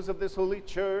founders of this holy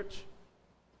church,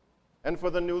 and for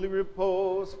the newly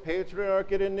reposed Patriarch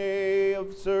Irenae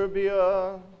of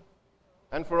Serbia,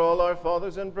 and for all our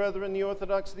fathers and brethren, the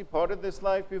Orthodox departed this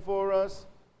life before us,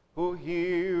 who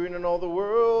here and in all the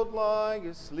world lie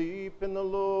asleep in the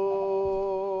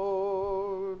Lord.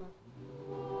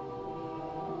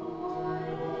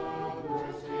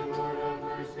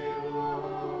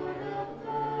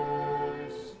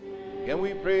 Again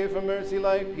we pray for mercy,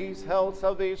 life, peace, health,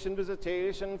 salvation,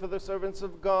 visitation for the servants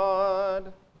of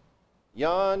God,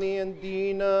 Yanni and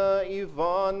Dina,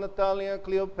 Ivan, Natalia,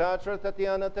 Cleopatra,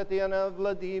 Tatiana,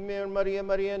 Vladimir,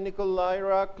 Maria, Nikolai,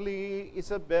 Rakli,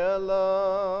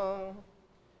 Isabella,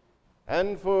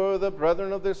 and for the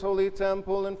brethren of this holy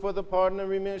temple, and for the pardon and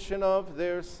remission of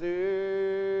their sins.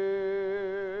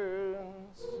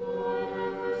 Lord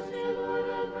have mercy, Lord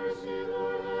have mercy,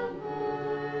 Lord have mercy.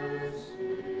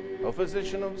 O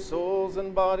physician of souls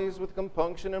and bodies with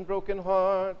compunction and broken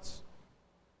hearts,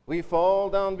 we fall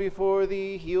down before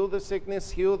thee. Heal the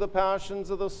sickness, heal the passions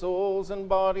of the souls and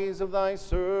bodies of thy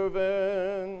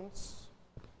servants.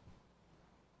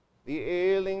 The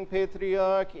ailing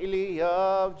Patriarch Ilya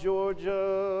of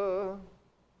Georgia,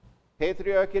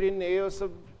 Patriarch Irenaeus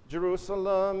of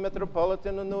Jerusalem,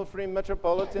 Metropolitan Onufri,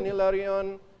 Metropolitan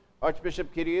Hilarion,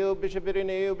 Archbishop Kirill, Bishop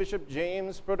Ireneo, Bishop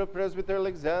James, Proto-Presbyter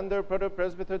Alexander,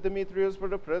 Proto-Presbyter Demetrius,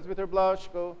 Proto-Presbyter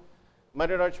Blasco,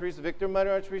 Mighty Archpriest Victor, Mighty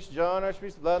Archpriest John,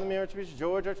 Archpriest Vladimir, Archpriest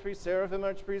George, Archpriest Seraphim,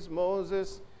 Archpriest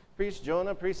Moses, Priest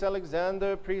Jonah, Priest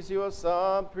Alexander, Priest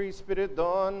Yoasab, Priest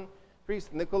Spiridon,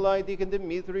 Priest Nikolai, Deacon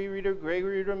Dimitri, Reader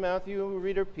Gregory, Reader Matthew,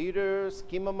 Reader Peter,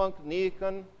 Schema Monk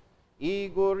Nikon,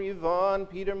 Igor, Ivan,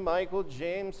 Peter, Michael,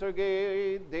 James,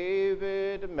 Sergei,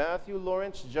 David, Matthew,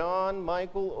 Lawrence, John,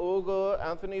 Michael, Olga,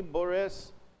 Anthony,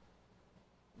 Boris,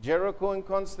 Jericho, and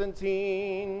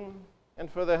Constantine.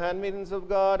 And for the handmaidens of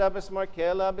God, Abbess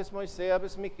Markela, Abbess Moisea,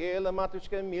 Abbess Michaela,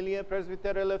 Matushka Emilia,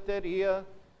 Presbytera Eleftheria,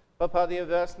 Papadia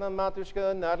Vesna,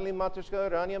 Matushka, Natalie, Matushka,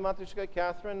 Rania, Matushka,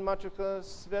 Catherine, Matushka,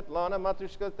 Svetlana,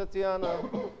 Matushka, Tatiana,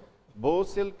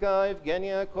 Bosilka,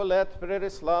 Evgenia, Colette,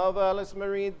 Prerislava, Alice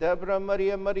Marie, Deborah,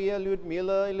 Maria, Maria,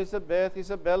 Ludmila, Elizabeth,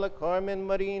 Isabella, Carmen,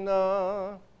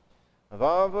 Marina,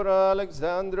 Vavra,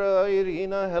 Alexandra,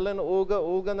 Irina, Helen, Olga,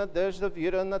 Olga, Nadezhda,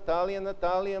 Vera, Natalia,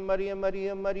 Natalia, Maria,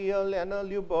 Maria, Maria, Lena,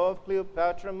 Lyubov,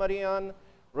 Cleopatra, Marianne,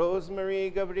 Rosemary,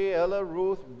 Gabriela,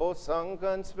 Ruth,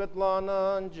 Bosanka, and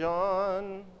Svetlana, and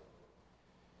John.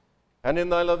 And in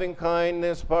thy loving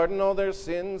kindness, pardon all their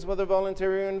sins, whether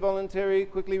voluntary or involuntary,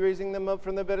 quickly raising them up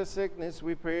from the bed of sickness,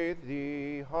 we pray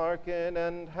thee, hearken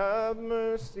and have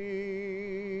mercy.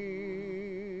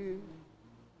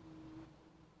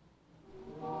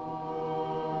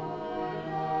 Lord,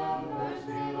 have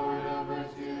mercy, Lord, have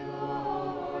mercy,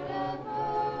 Lord, have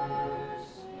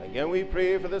mercy. Again we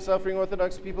pray for the suffering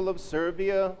Orthodox people of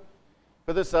Serbia,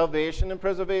 for the salvation and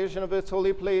preservation of its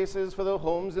holy places, for the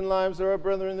homes and lives of our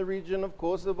brethren in the region of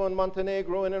Kosovo and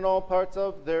Montenegro and in all parts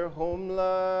of their homelands.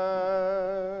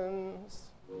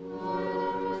 Lord,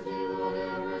 have mercy, Lord,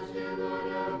 have mercy,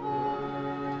 Lord, have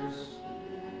mercy.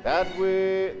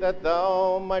 That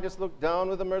thou mightest look down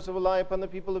with a merciful eye upon the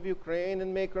people of Ukraine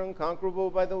and make her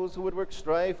unconquerable by those who would work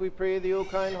strife, we pray thee, O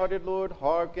kind-hearted Lord,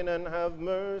 hearken and have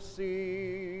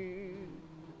mercy.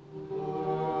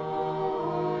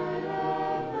 Lord,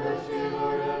 have mercy,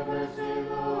 Lord, have mercy,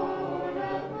 Lord,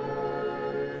 have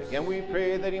mercy. Again we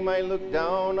pray that he might look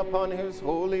down upon his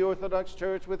holy Orthodox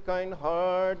Church with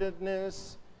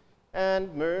kind-heartedness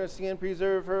and mercy, and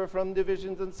preserve her from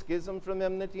divisions and schism, from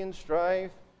enmity and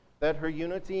strife, that her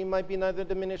unity might be neither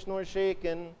diminished nor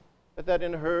shaken, but that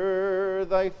in her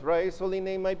thy thrice holy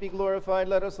name might be glorified.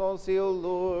 Let us all say, O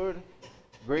Lord,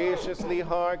 graciously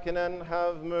hearken and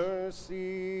have mercy.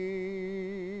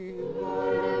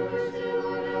 Lord, have mercy,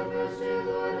 Lord, have mercy,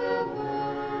 Lord, have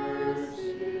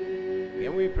mercy.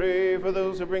 And we pray for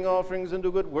those who bring offerings and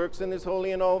do good works in this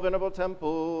holy and all venerable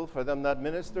temple, for them that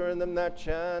minister and them that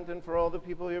chant, and for all the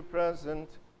people here present,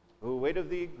 who wait of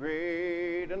thee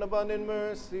great and abundant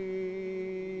mercy.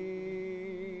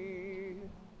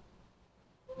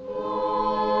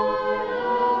 Lord,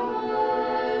 have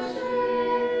mercy.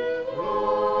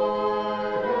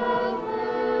 Lord, have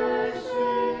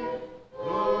mercy.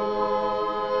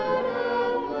 Lord,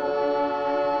 have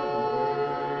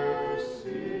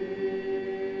mercy.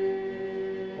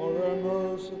 For a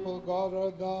merciful God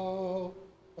art thou,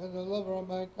 and the lover of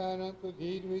mankind. Unto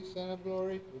thee do we send up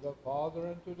glory, to the Father,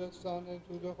 and to the Son, and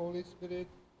to the Holy Spirit,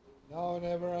 now and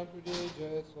ever, unto the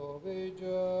ages of ages.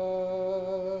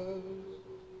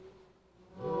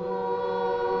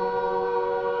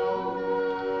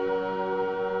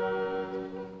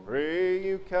 Pray,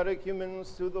 you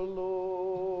catechumens, to the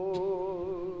Lord.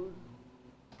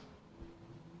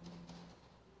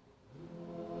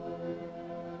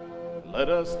 Let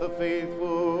us, the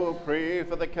faithful, pray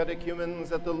for the catechumens,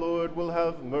 that the Lord will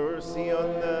have mercy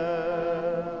on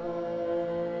them,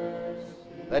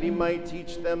 that he might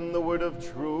teach them the word of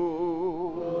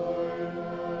truth,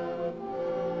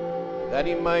 that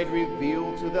he might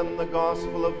reveal to them the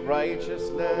gospel of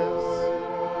righteousness,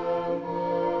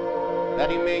 that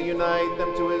he may unite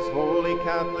them to his holy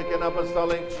Catholic and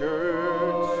Apostolic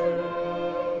Church.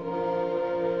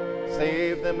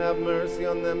 Save them, have mercy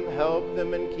on them, help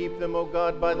them, and keep them, O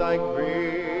God, by thy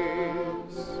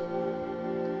grace.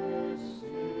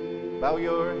 Bow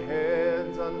your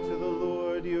heads unto the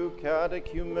Lord, you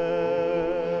catechumens.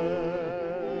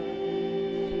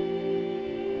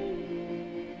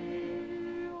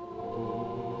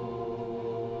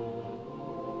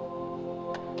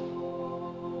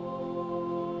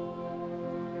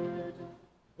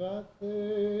 That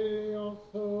they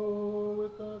also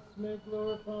with us may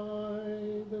glorify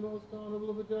the most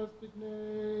honorable, majestic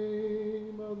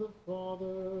name of the Father,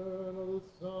 and of the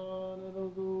Son, and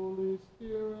of the Holy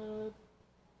Spirit,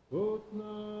 both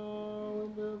now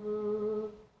and ever,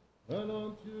 and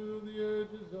unto the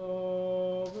ages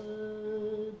of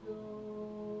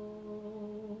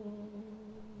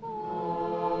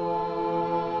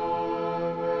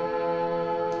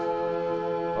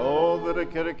that are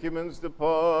catechumens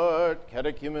depart,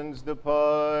 catechumens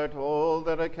depart, all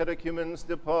that are catechumens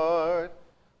depart.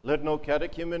 Let no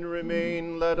catechumen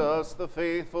remain, let us, the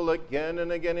faithful, again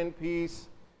and again in peace,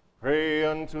 pray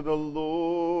unto the Lord.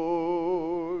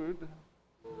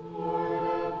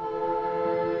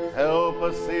 Help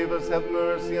us, save us, have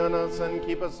mercy on us, and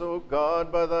keep us, O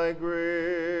God, by thy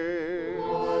grace.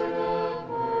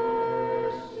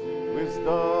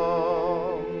 Wisdom.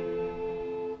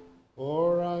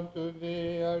 For unto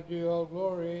thee are due all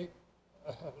glory,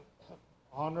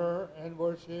 honor, and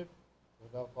worship, to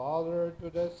the Father, to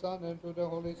the Son, and to the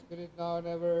Holy Spirit, now and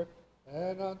ever,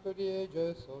 and unto the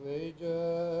ages of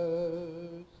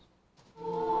ages.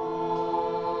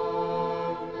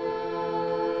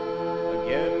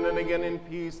 Again and again in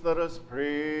peace, let us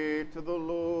pray to the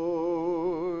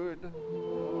Lord.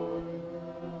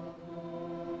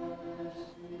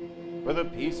 For the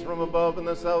peace from above and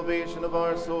the salvation of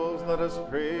our souls, let us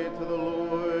pray to the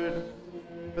Lord.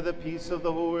 For the peace of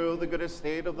the whole world, the good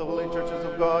estate of the holy churches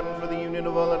of God, and for the union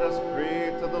of all, let us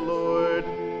pray to the Lord.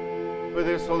 For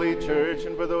this holy church,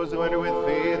 and for those who enter with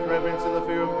faith, reverence, and the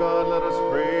fear of God, let us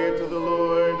pray to the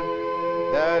Lord.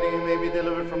 That he may be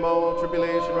delivered from all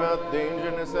tribulation, wrath, danger,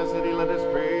 necessity, let us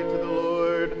pray to the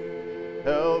Lord.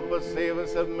 Help us, save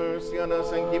us, have mercy on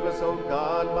us, and keep us, O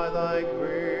God, by thy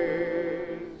grace.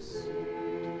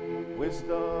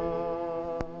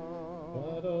 Wisdom.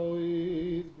 That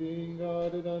always being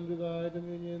guarded under thy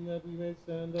dominion, that we may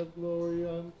send up glory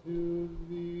unto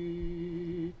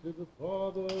thee, to the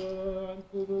Father, and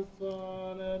to the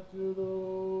Son, and to the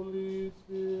Holy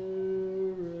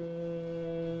Spirit,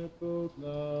 both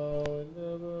now and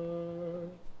ever,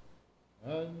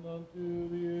 and unto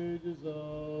the ages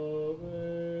of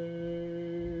ages.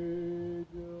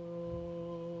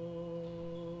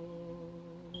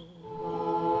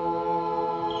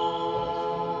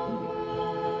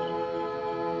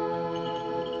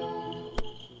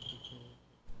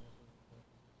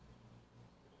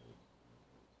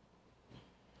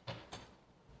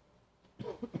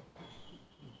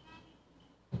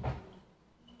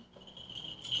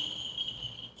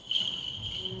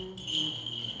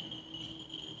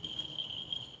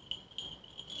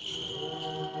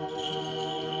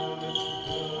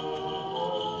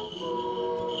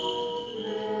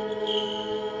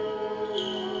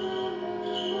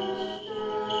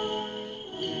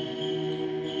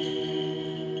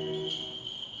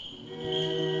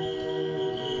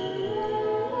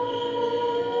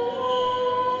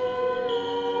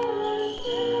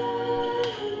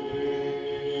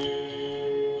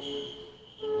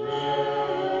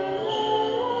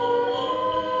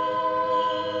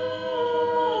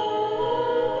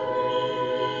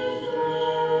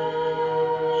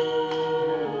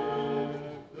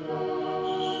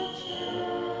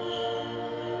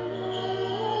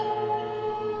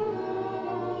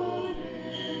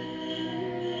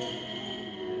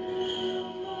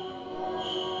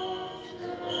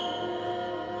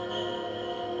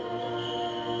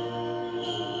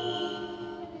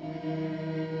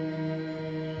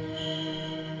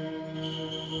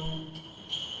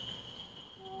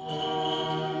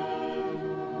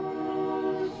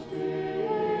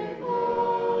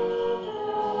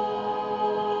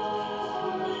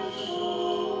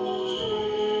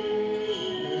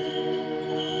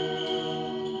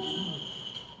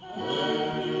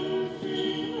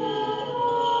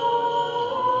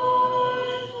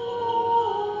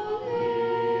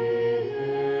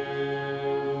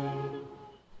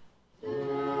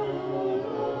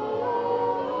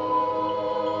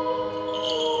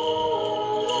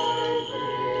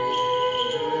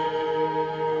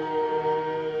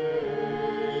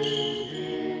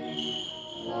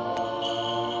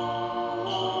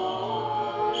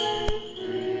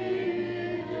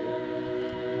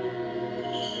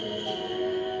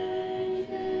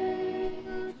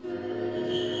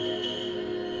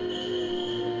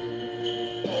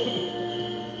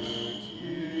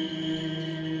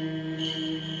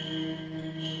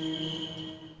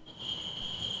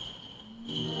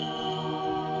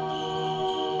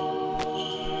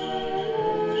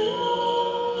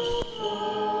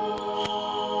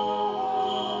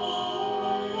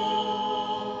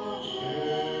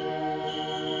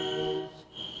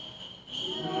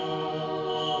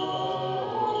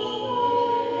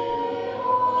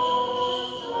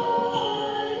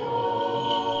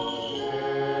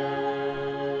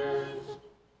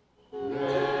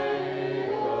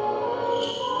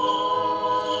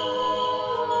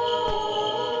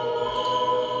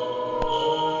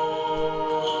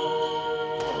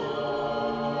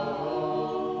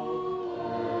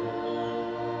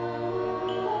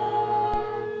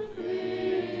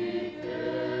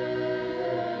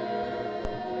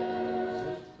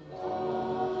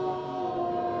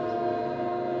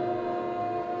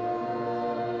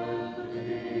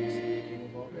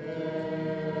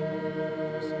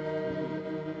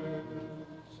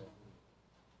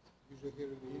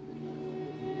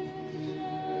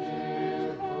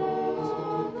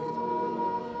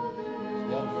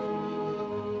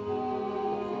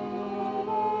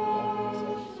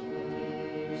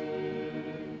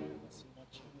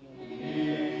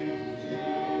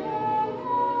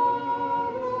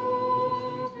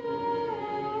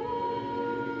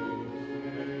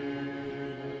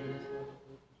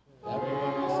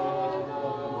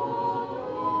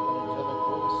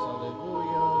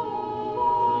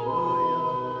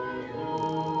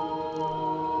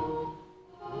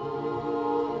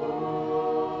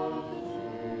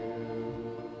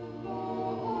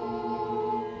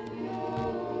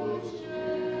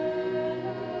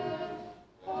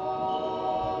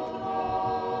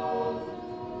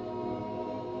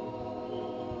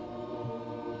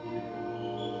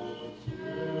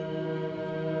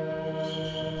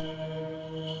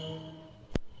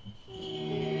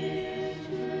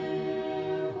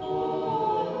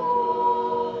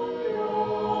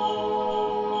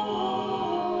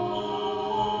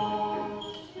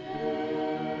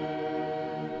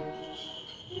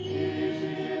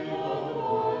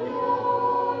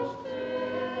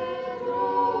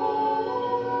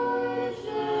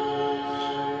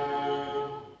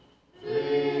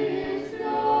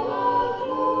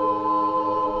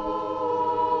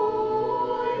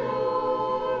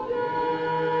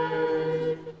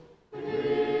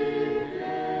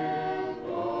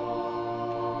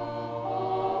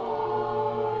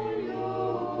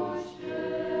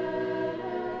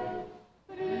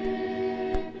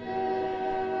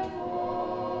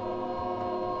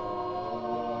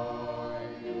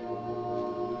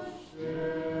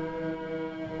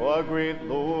 For our great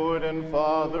Lord and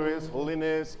Father, His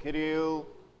Holiness Kirill,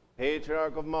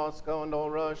 Patriarch of Moscow and all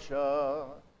Russia.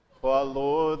 For our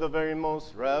Lord, the very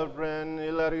most Reverend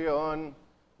Ilarion,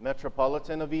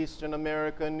 Metropolitan of Eastern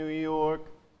America and New York,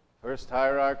 First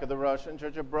Hierarch of the Russian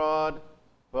Church abroad.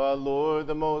 For our Lord,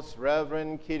 the most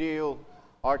Reverend Kirill,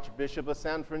 Archbishop of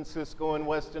San Francisco in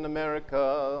Western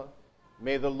America.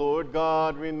 May the Lord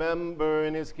God remember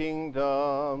in His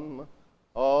kingdom,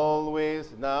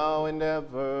 always, now, and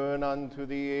ever, and unto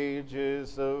the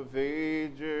ages of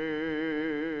ages.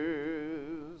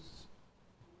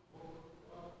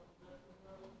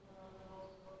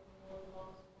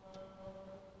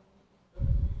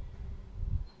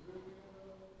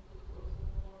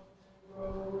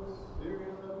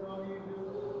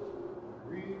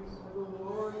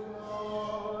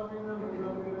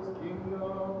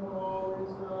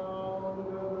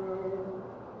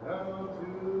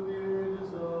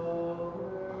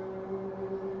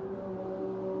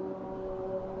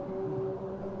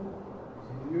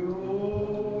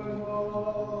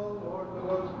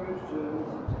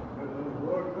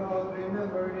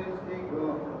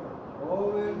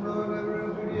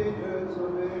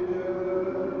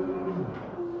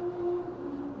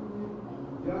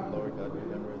 Lord God,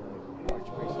 remember the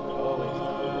Archpriest of always.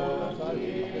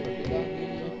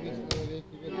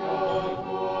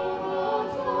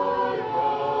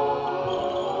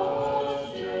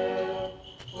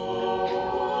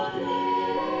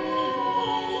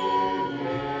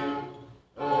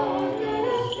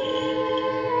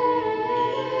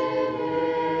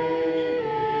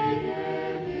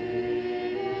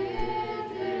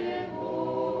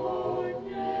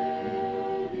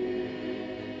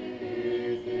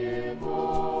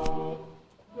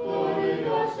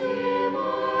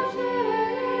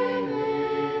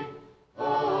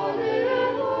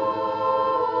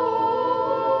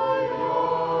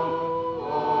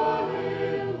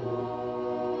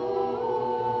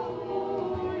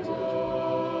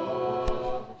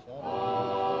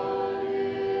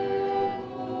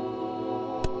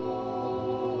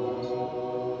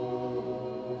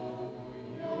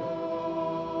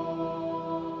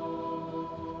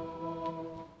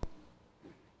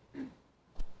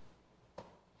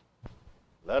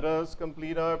 Let us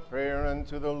complete our prayer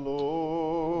unto the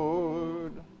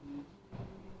Lord.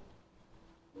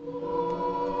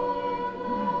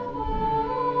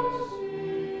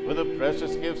 For the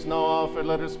precious gifts now offered,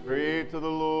 let us pray to the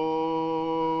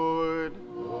Lord.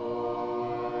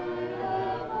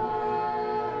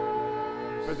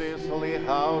 For this holy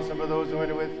house and for those who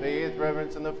enter with faith,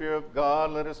 reverence, and the fear of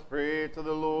God, let us pray to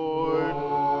the Lord.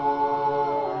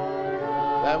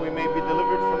 That we may be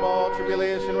delivered from all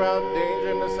tribulation, wrath, danger,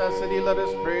 and necessity, let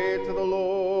us pray to the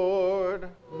Lord.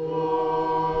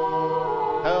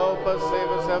 Help us, save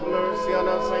us, have mercy on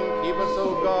us, and keep us,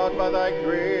 O God, by thy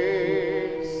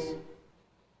grace.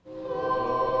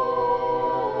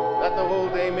 That the whole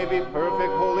day may be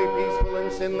perfect, holy, peaceful,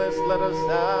 and sinless, let us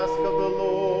ask of the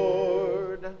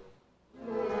Lord.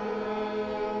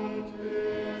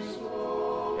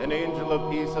 An angel of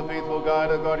peace, a faithful guide,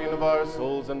 a guardian of our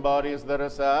souls and bodies, let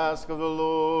us ask of the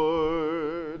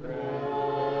Lord.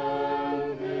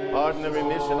 Pardon and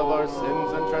remission of our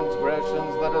sins and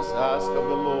transgressions, let us ask of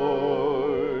the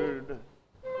Lord.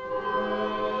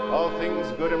 All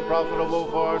things good and profitable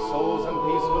for our souls and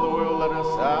peace for the world, let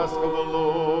us ask of the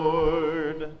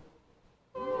Lord.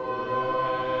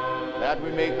 That we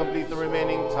may complete the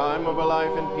remaining time of our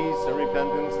life in peace and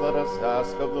repentance, let us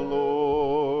ask of the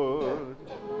Lord.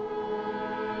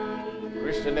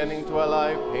 Christian ending to our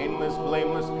life, painless,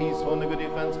 blameless, peaceful, and a good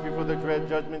defense before the dread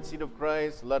judgment seat of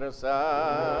Christ, let us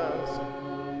ask.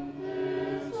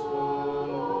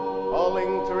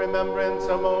 Calling to remembrance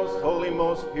our most holy,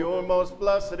 most pure, most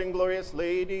blessed, and glorious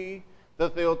Lady, the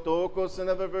Theotokos and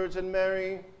ever Virgin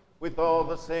Mary, with all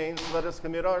the saints, let us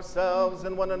commit ourselves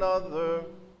and one another,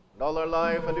 and all our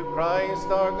life unto Christ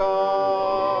our God.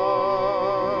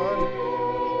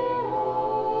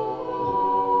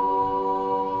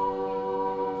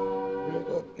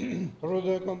 Through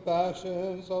the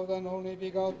compassions of thine only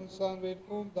begotten Son, with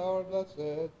whom thou art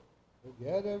blessed,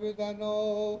 together with thine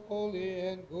all holy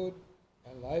and good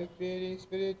and life-creating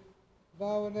Spirit,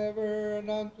 now and ever and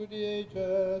unto the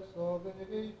ages of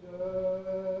ages.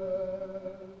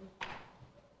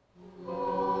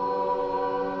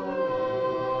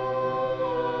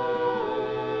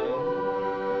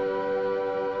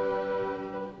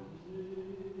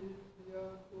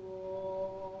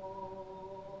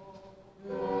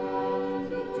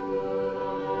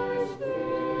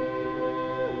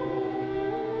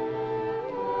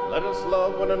 Let us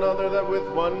love one another, that with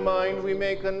one mind we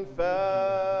may confess.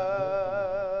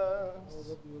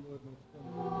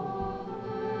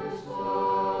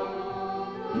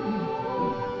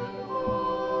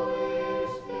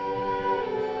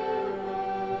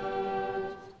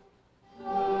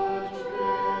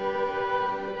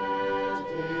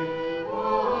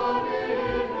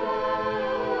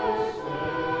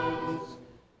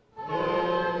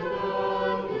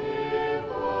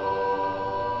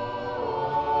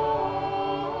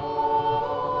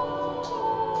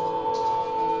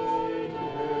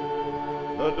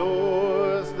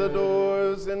 The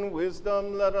doors in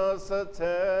wisdom let us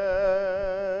attend.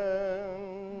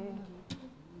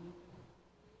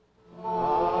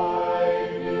 I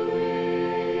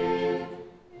believe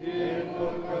in the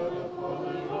God the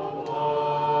Father Almighty,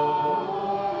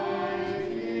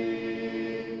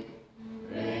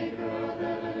 maker of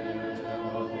heaven and earth and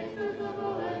all things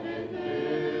visible and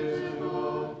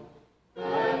invisible,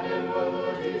 and in the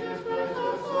Lord Jesus Christ,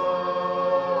 the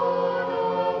Son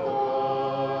of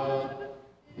God,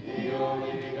 the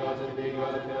only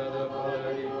begotten of the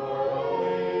Father before all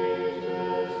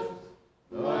ages,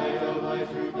 light of light,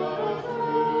 true God of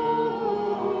true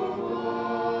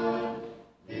God,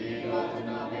 begotten,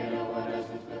 not made of one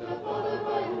essence with the Father,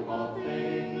 by whom all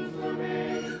things were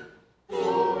made, who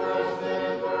for us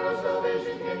and for our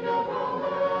salvation came down from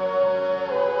heaven,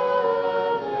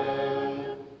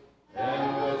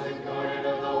 and was incarnate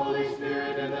of the Holy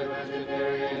Spirit and the Virgin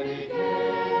Mary, and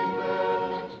became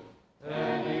man,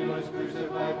 and he was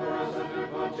crucified for us under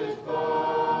Pontius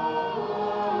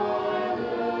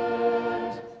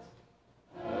Pilate,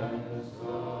 and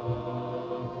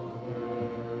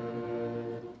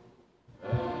suffered,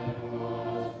 and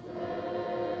was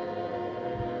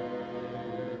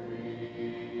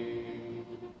buried,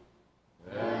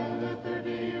 and the third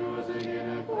day he rose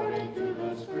again according to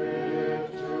the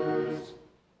Scriptures,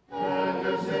 and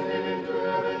ascended into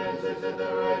heaven and sits at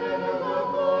the right hand of the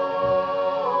Father.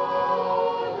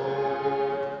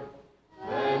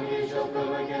 And he shall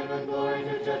come again with glory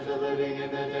to judge the living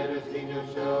and the dead. His kingdom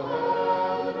shall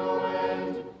have no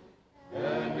end.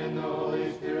 And in the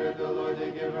Holy Spirit, the Lord,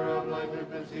 the giver of life, who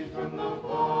proceeds from the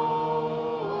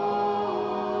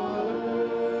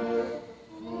Father,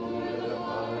 who with the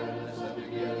Father and the Son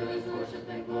together is worshipped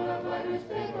and glorified, who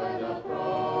spake by the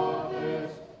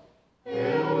prophets,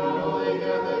 in one holy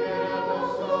Catholic and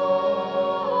Apostolic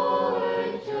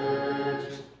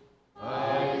Church,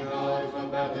 I acknowledge the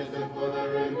baptism for the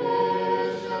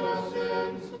remission of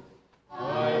sins.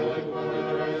 I look for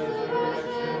the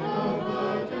resurrection of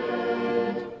the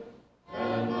dead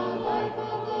and the life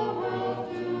of the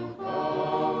world to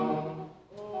come.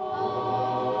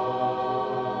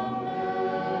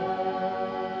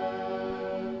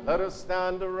 Amen. Let us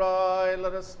stand aright,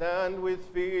 let us stand with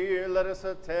fear, let us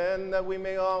attend that we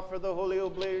may offer the holy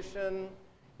oblation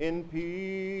in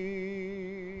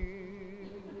peace.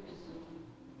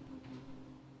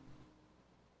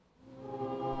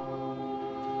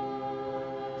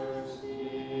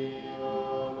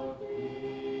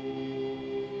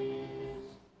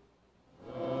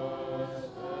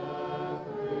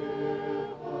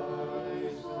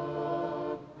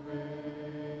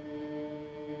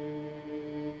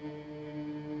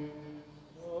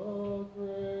 The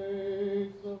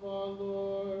grace of our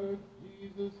Lord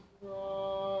Jesus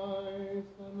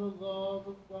Christ, and the love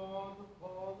of God the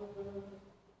Father,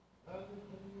 and the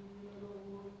communion of the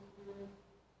Holy Spirit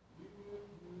be with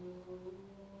you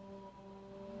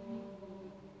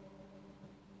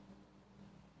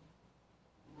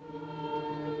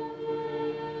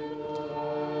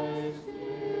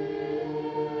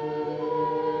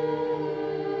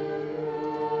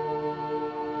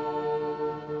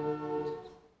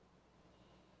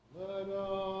Let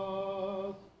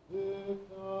us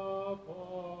lift up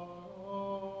our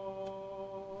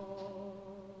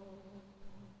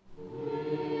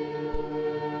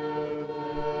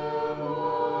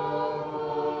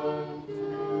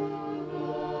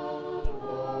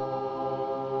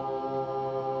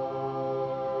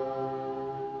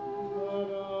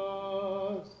Let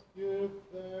us give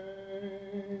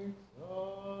thanks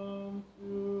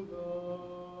unto the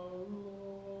Lord.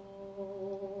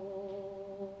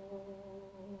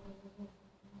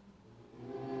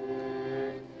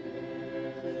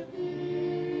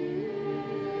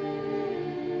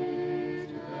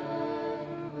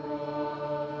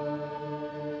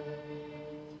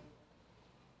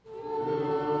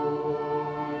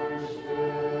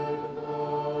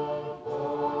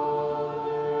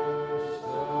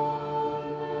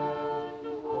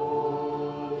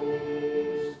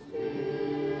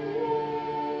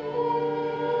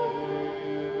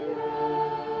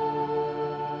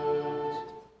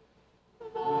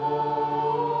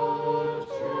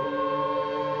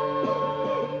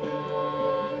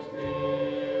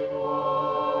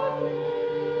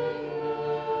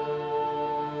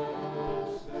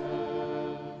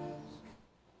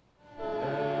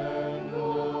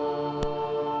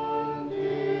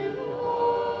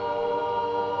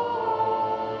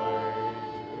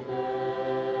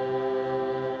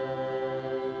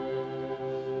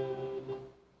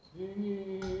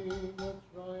 Singing a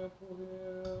triumphal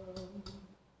hymn,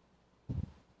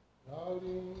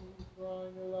 shouting,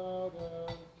 crying aloud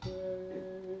and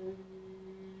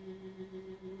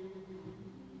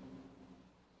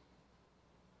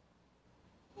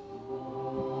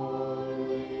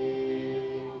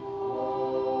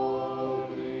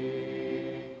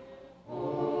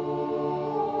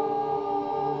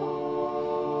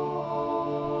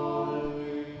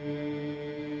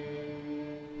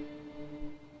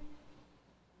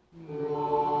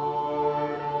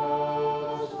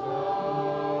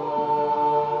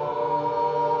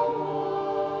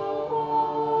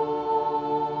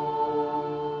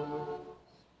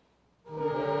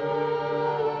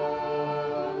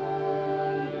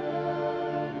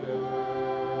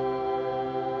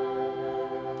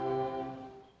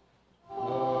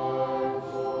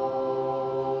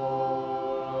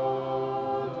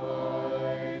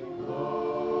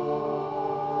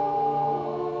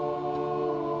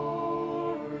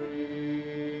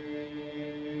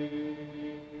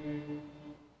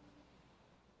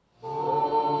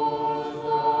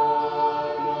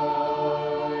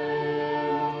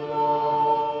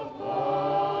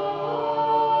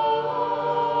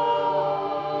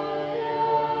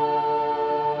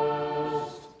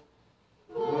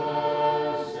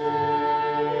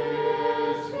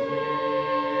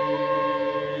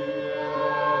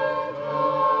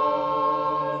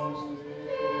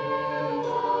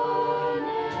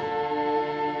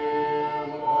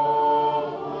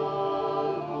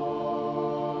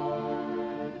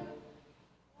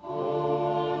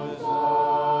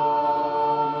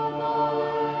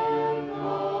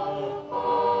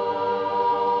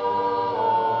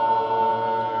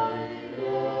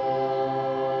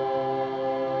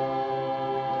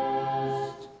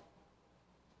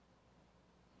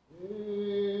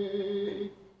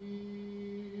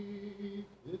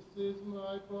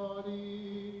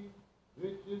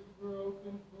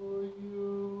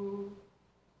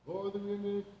the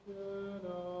remission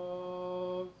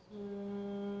of sins.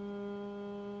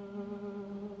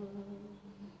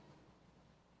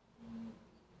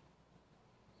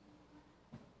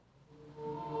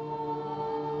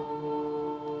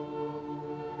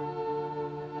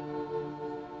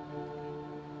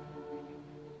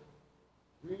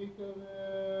 Drink of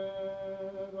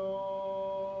it,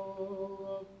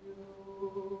 all of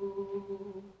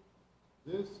you.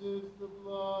 This is the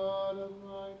blood of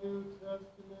my New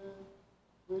Testament,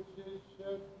 which is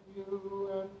shed for you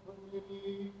and for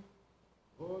many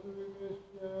for the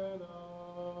remission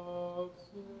of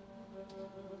sins.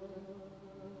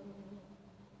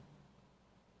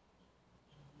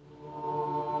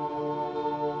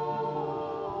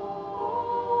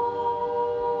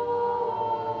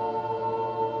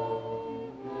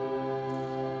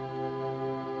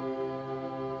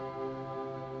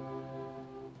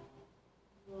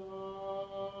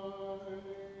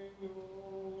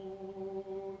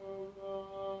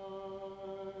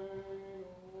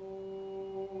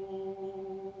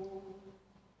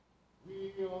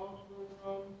 We offer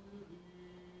unto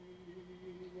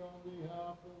thee on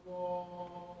behalf of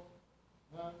all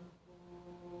and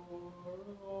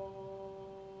for all.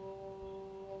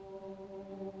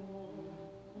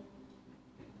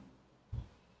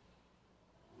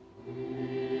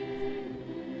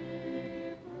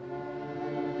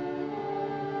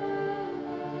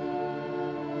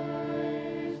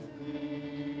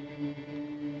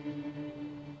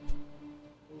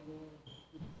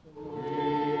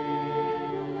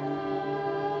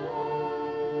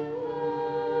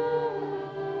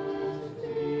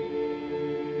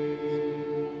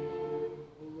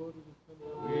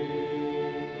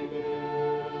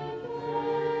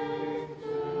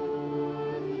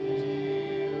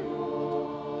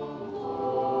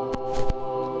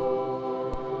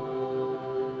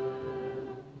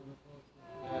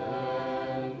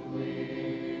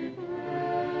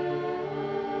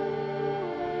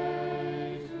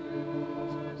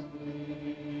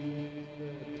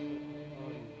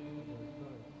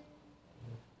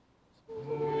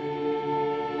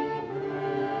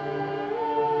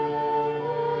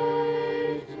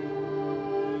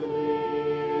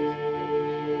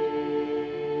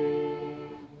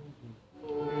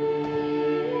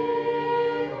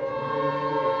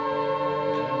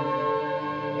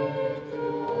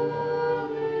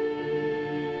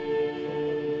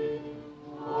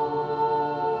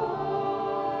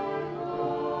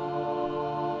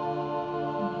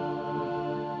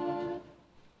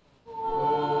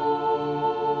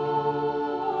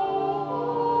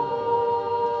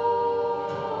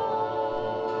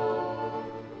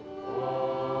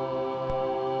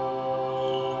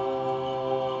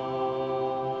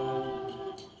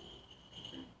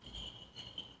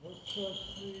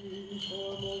 Especially for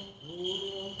most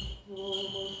glorious,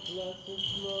 most blessed,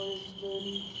 glorious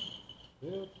Lady,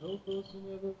 Theotokos and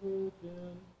ever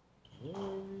Virgin,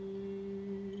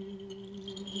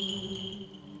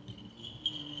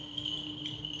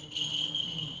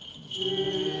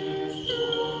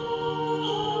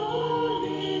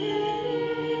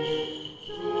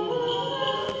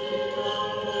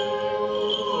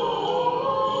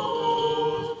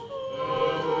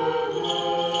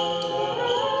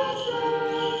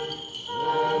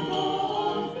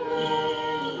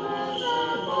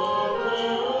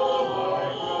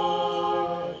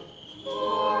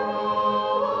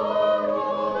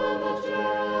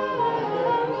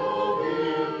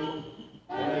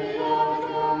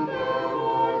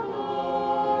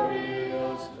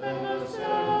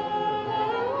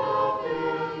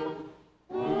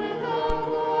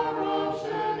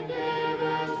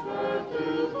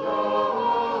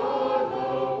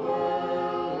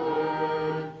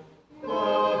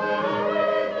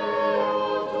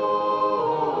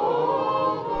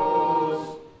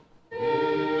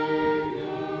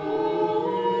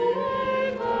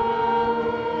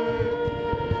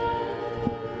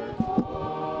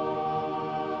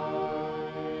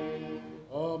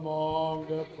 Among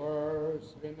the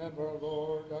first, remember,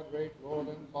 Lord, our great Lord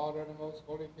and Father, and most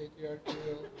holy Patriarch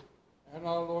Kirill, and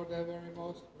our Lord, the very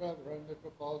most reverend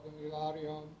Metropolitan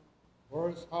Hilarion,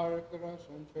 first hierarch of the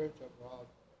Russian Church abroad,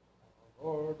 and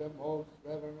our Lord, the most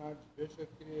reverend Archbishop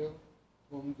Kirill,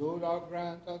 whom do thou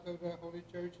grant unto the holy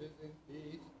churches in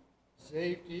peace,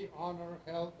 safety, honor,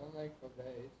 health, and length of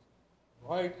days,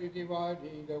 rightly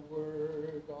dividing the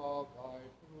word of thy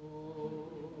truth.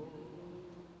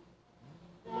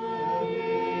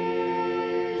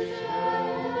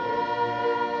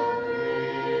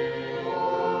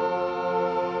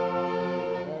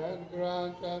 And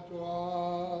grant unto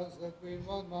us that with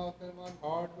one mouth and one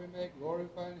heart we may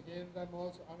glorify in him, the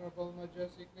most honorable, majestic,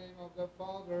 majestic name of the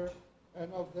Father,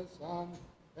 and of the Son,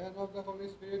 and of the Holy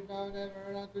Spirit, now and ever,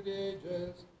 and unto the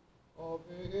ages of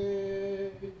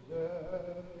ages.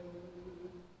 And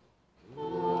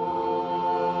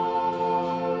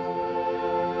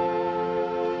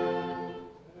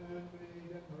may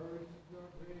the mercy of our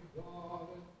great God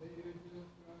and Savior Jesus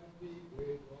Christ be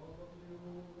with all of you.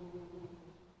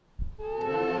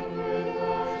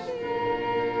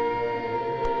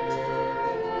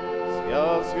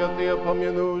 Святые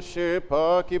помянувшие,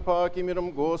 паки, паки,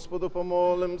 миром Господу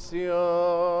помолимся.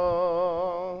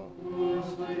 О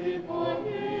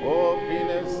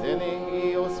принесенных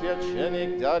и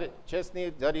освященных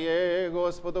честных дарей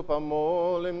Господу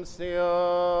помолимся.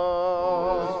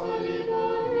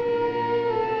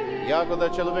 Якогда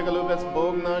человеколюбец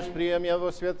Бог наш, приемя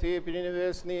во святые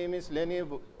пренебесные мисления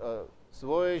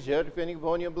свой жертвенник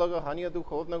вонью благоухания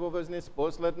духовного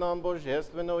вознеспослед нам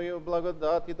божественную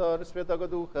благодать и дар Святого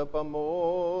Духа,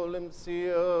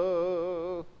 помолимся.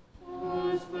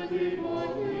 Господи,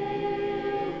 помилуй.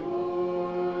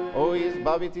 О,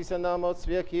 избавитесь нам от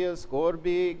всякие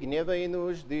скорби, гнева и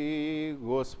нужды,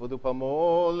 Господу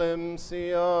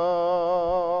помолимся.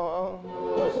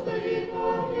 Господи,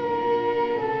 помилуй.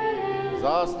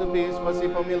 Заступи, спаси,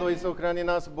 помилуй, сохрани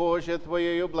нас, Боже,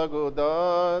 Твоею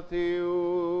благодатью.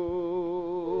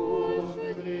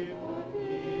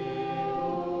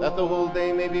 That the whole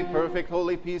day may be perfect,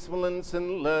 holy, peaceful, and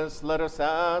sinless, let us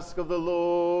ask of the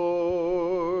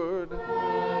Lord.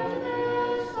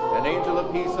 An angel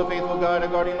of peace, a faithful guide, a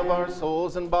guardian of our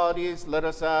souls and bodies, let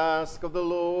us ask of the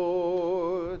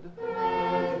Lord.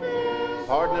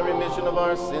 Pardon and remission of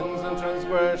our sins and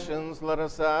transgressions, let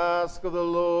us ask of the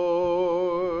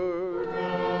Lord.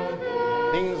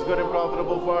 Things good and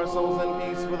profitable for our souls and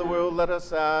peace for the world, let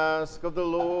us ask of the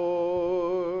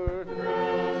Lord.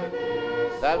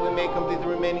 That we may complete the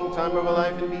remaining time of our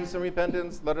life in peace and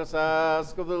repentance, let us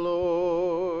ask of the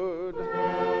Lord.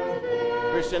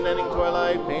 Christian ending to our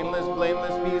life, painless,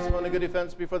 blameless, peaceful, and a good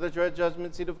defense before the dread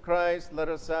judgment seat of Christ, let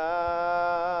us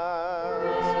ask.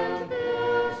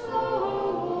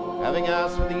 Having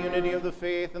asked for the unity of the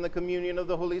faith and the communion of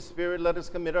the Holy Spirit, let us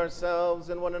commit ourselves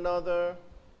and one another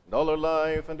and all our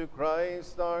life unto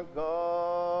Christ our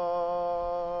God.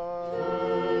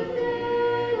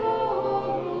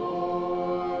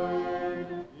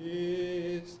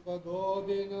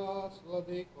 Исподоби нас,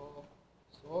 Владыко,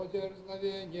 со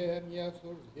дерзновением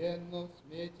неосужденно в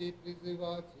смете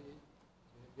призывать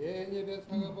Тебе,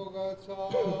 небесного Бога Отца,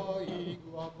 и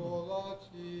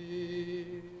глаголачи.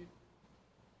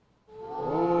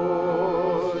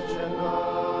 Отче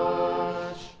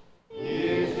наш,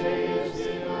 иже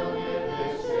еси на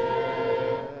небесе,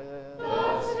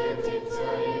 Да светится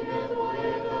имя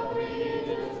Твое, да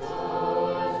придет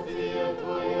царствие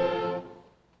Твое,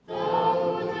 да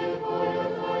будет воля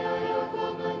Твоя, яко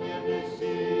на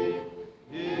небеси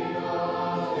и на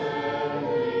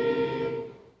земли.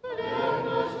 Хлеб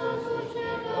наш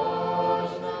насущный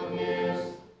дашь нам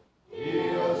есть, и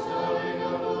остави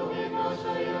нам долги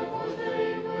наши, яко же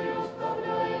и мы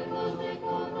оставляем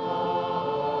должником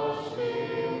нашим.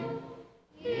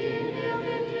 И не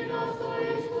веди нас во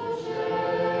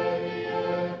искушение,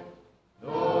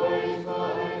 но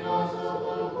избави нас от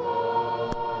лукавого.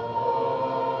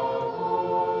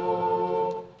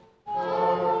 Our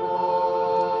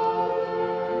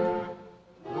Father,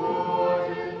 who art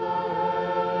in the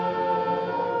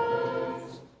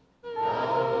heavens,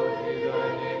 hallowed be thy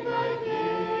name, thy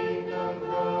kingdom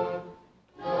come,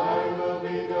 thy will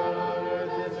be done on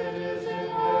earth as it is in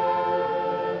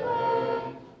heaven.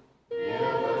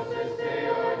 Give us this day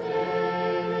our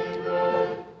daily bread,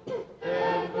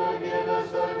 and forgive us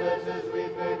our debts as we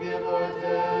forgive our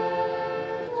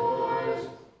debtors.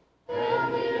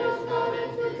 And lead us not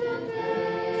into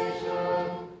temptation,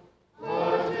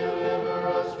 but deliver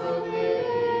us from the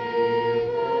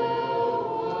evil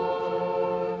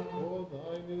one. For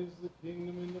thine is the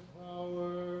kingdom and the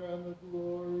power and the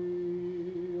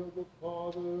glory of the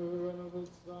Father and of the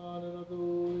Son and of the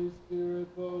Holy Spirit,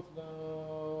 both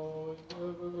now and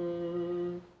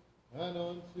ever, and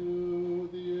unto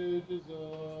the ages of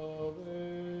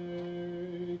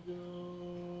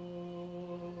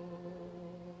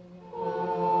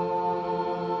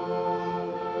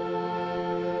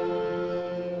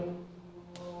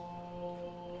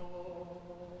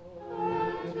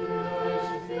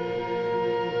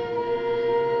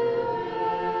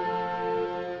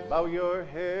bow your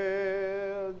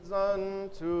heads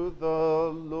unto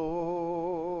the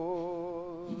Lord.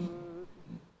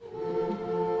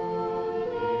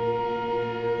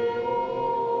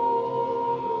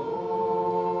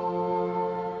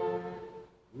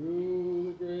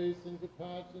 through the grace and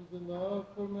compassions and love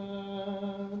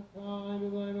mankind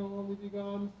with thine only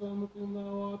begotten Son, with whom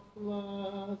thou art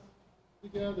blessed,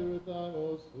 together with thy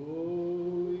most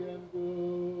holy and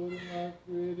good and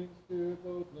life-creating Spirit,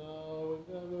 both now and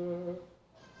ever,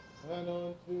 and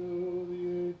unto the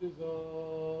ages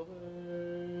of ages.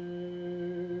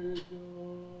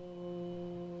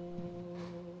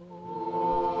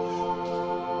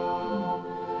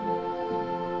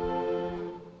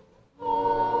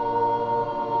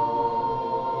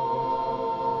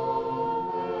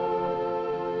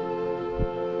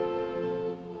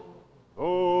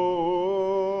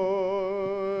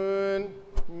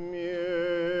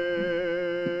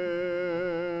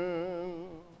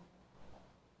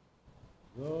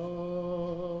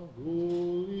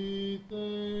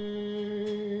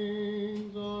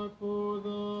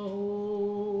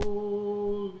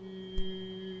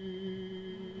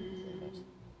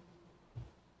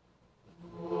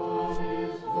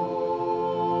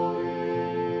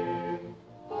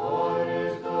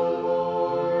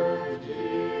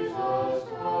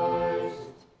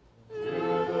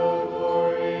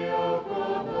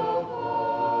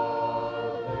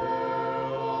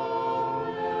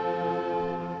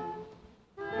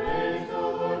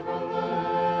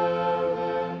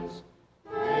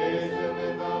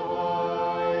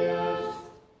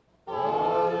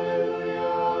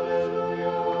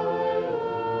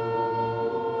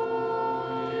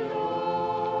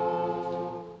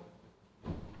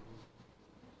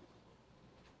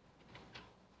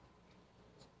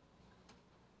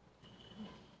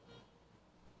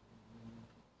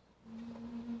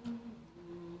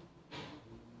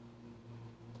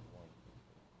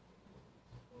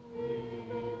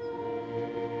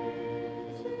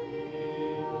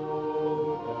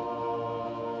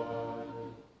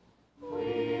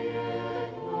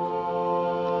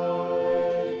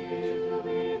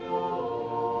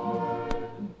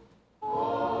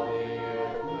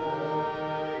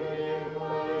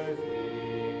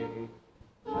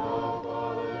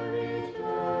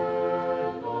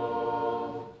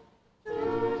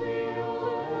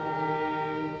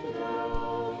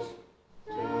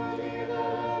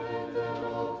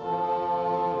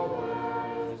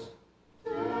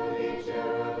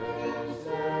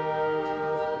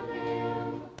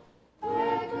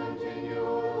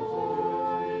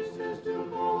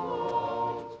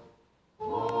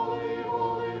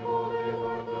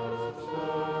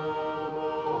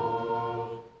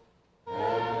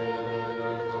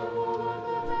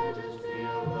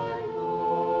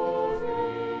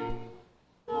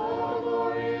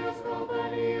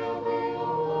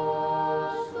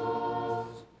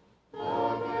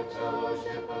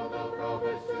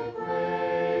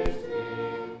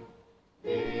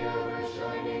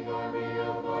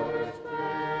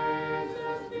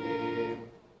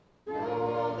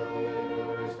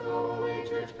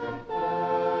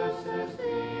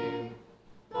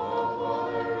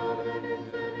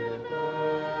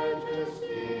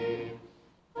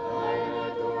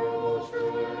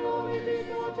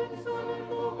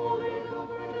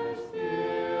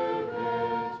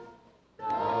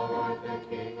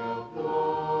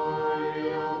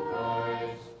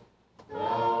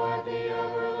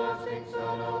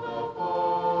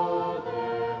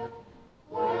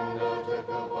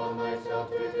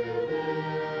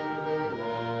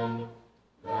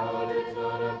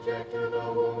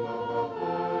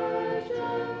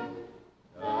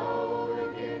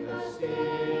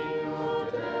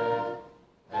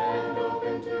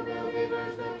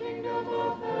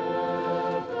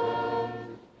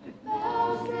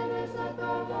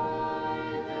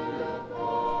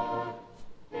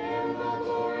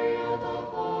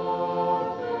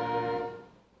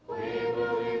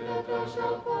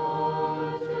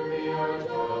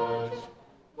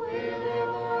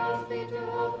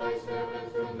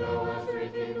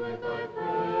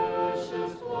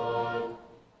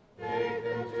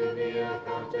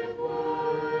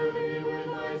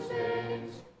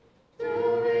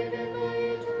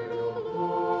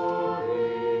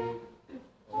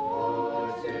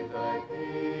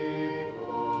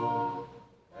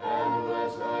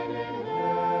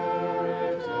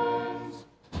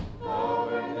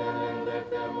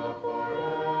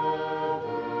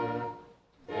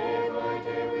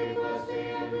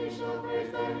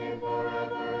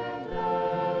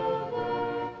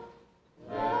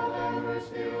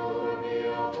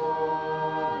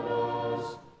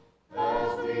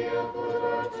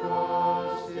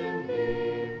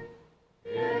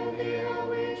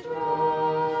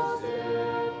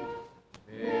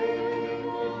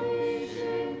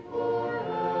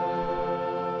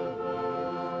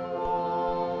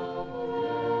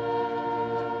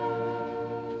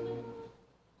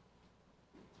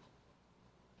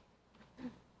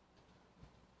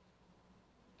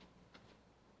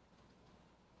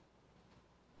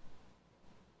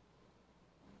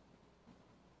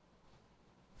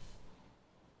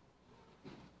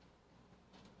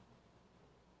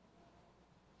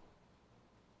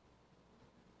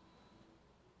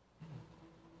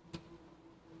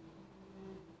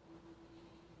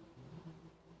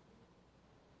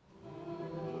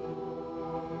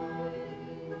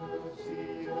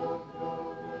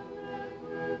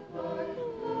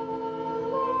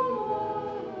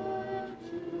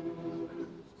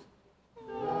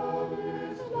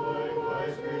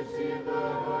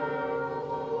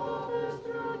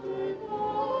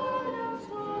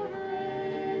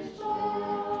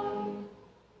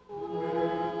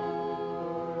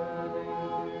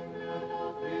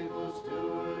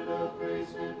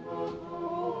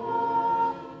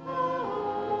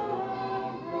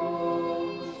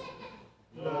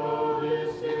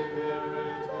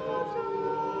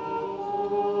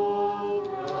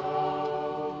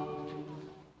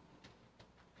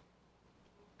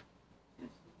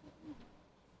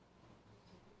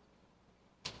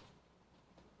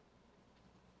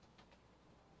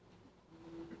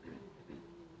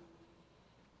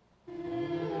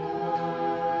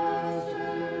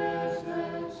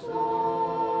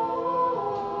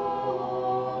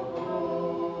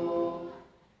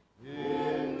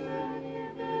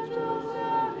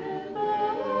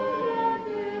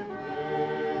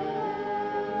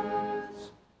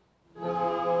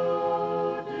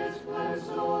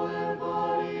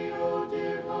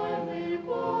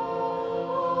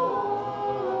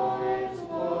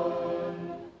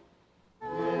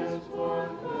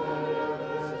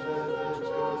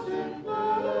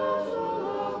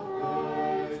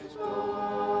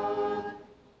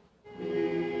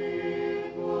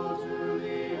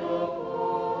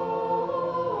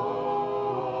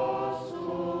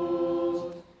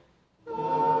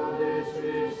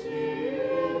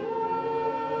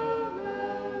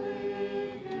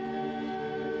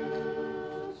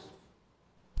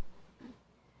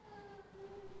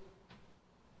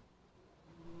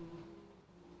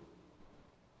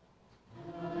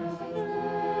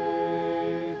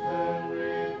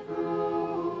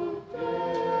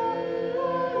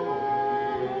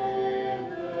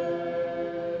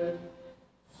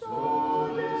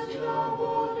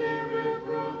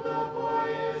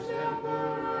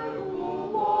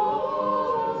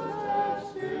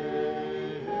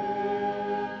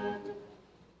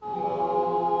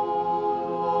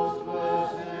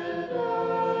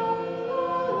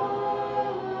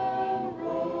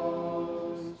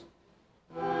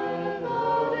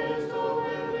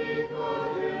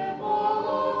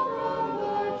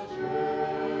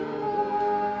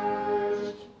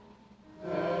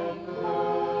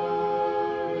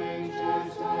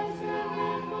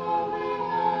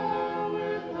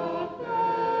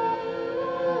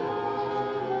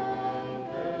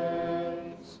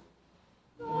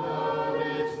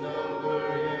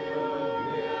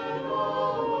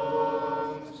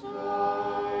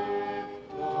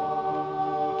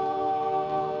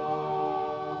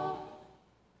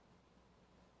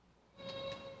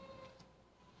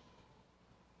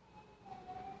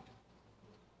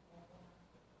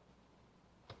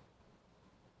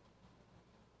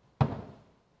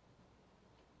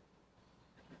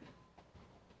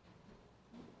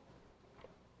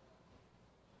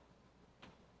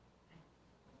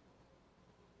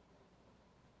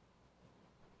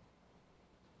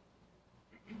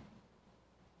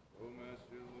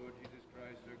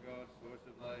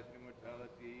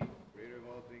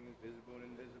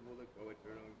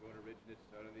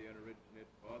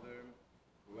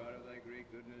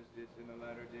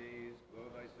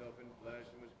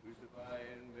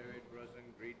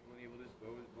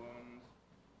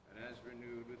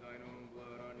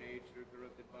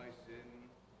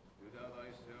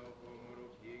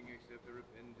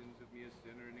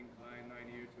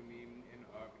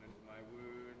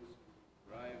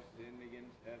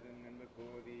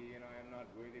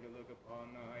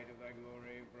 upon the height of thy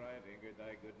glory, for I have angered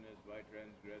thy goodness by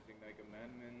transgressing thy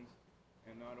commandments,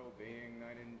 and not obeying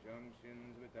thine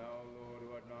injunctions. But thou, Lord, who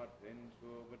art not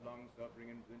vengeful, but long-suffering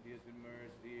and plenteous in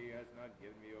mercy, hast not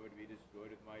given me over to be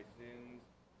destroyed with my sins,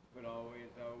 but always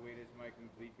thou waitest my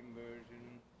complete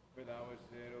conversion. For thou hast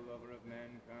said, O lover of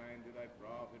mankind, to thy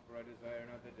prophet, for I desire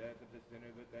not the death of the sinner,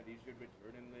 but that he should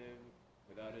return and live.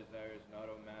 For thou desirest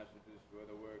not, O Master, to destroy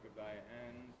the work of thy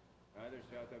hands, neither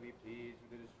shalt thou be pleased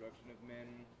with the destruction of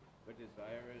men, but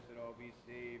desirest that all be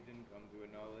saved and come to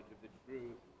a knowledge of the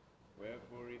truth.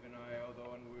 Wherefore even I,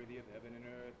 although unworthy of heaven and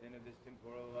earth, and of this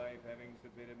temporal life, having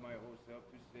submitted my whole self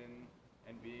to sin,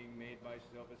 and being made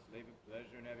myself a slave of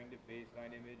pleasure, and having defaced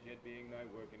thine image, yet being thy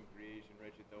work in creation,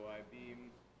 wretched though I be,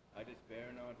 I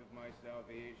despair not of my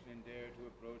salvation, and dare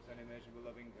to approach thine immeasurable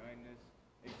loving kindness.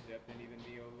 Accept and even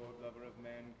me, O Lord, lover of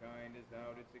mankind, as thou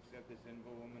didst accept the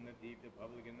sinful woman, the thief, the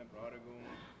publican, the prodigal.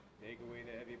 Take away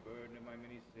the heavy burden of my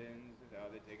many sins, as thou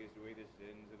that takest away the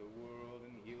sins of the world,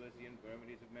 and healest the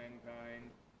infirmities of mankind,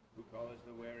 who callest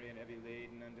the weary and heavy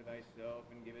laden unto thyself,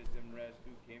 and givest them rest,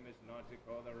 who camest not to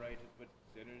call the righteous, but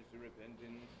sinners to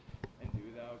repentance. And do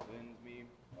thou cleanse me.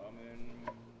 Amen.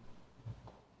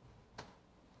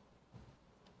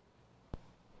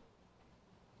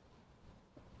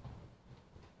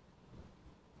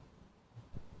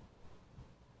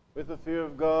 With the fear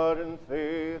of God and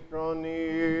faith draw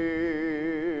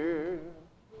near.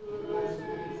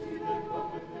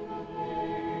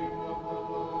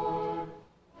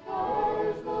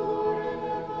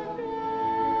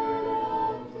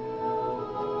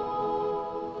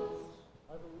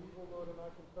 I believe, O Lord, and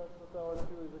I confess that thou art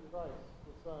truly the Christ,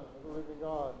 the Son of the living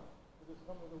God, who has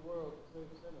come to the world to save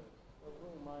sinners, of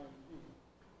whom I am chief.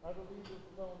 I believe this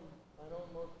is thine own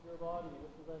most pure body,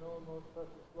 this is thine own most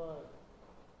precious blood.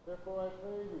 Therefore I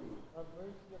pray thee, have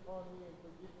mercy upon me and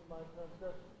forgive me my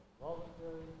transgressions,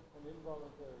 voluntary and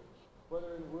involuntary,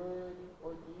 whether in word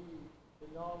or deed, in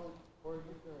knowledge or in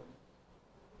ignorance.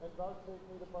 And vouchsafe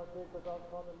me to partake without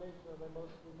condemnation of thy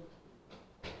most true mystery,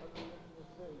 unto the remission of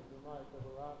sins and life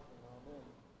everlasting. Amen.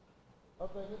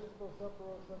 Of thy mystical supper,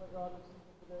 O Son of God, receive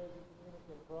me today as a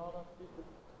communicant, for I'll not speak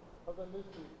of thy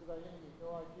mysteries to thy enemies,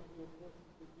 nor I give thee a kiss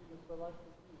to Jesus for life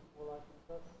and peace, while I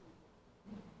confess thee.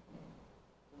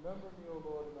 Remember me, O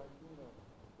Lord, in thy kingdom.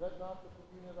 Let not the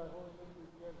communion of thy holy mysteries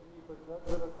be unto me, but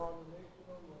judgment of condemnation,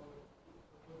 O Lord,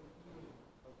 for the healing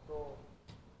of soul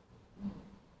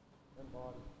and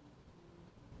body.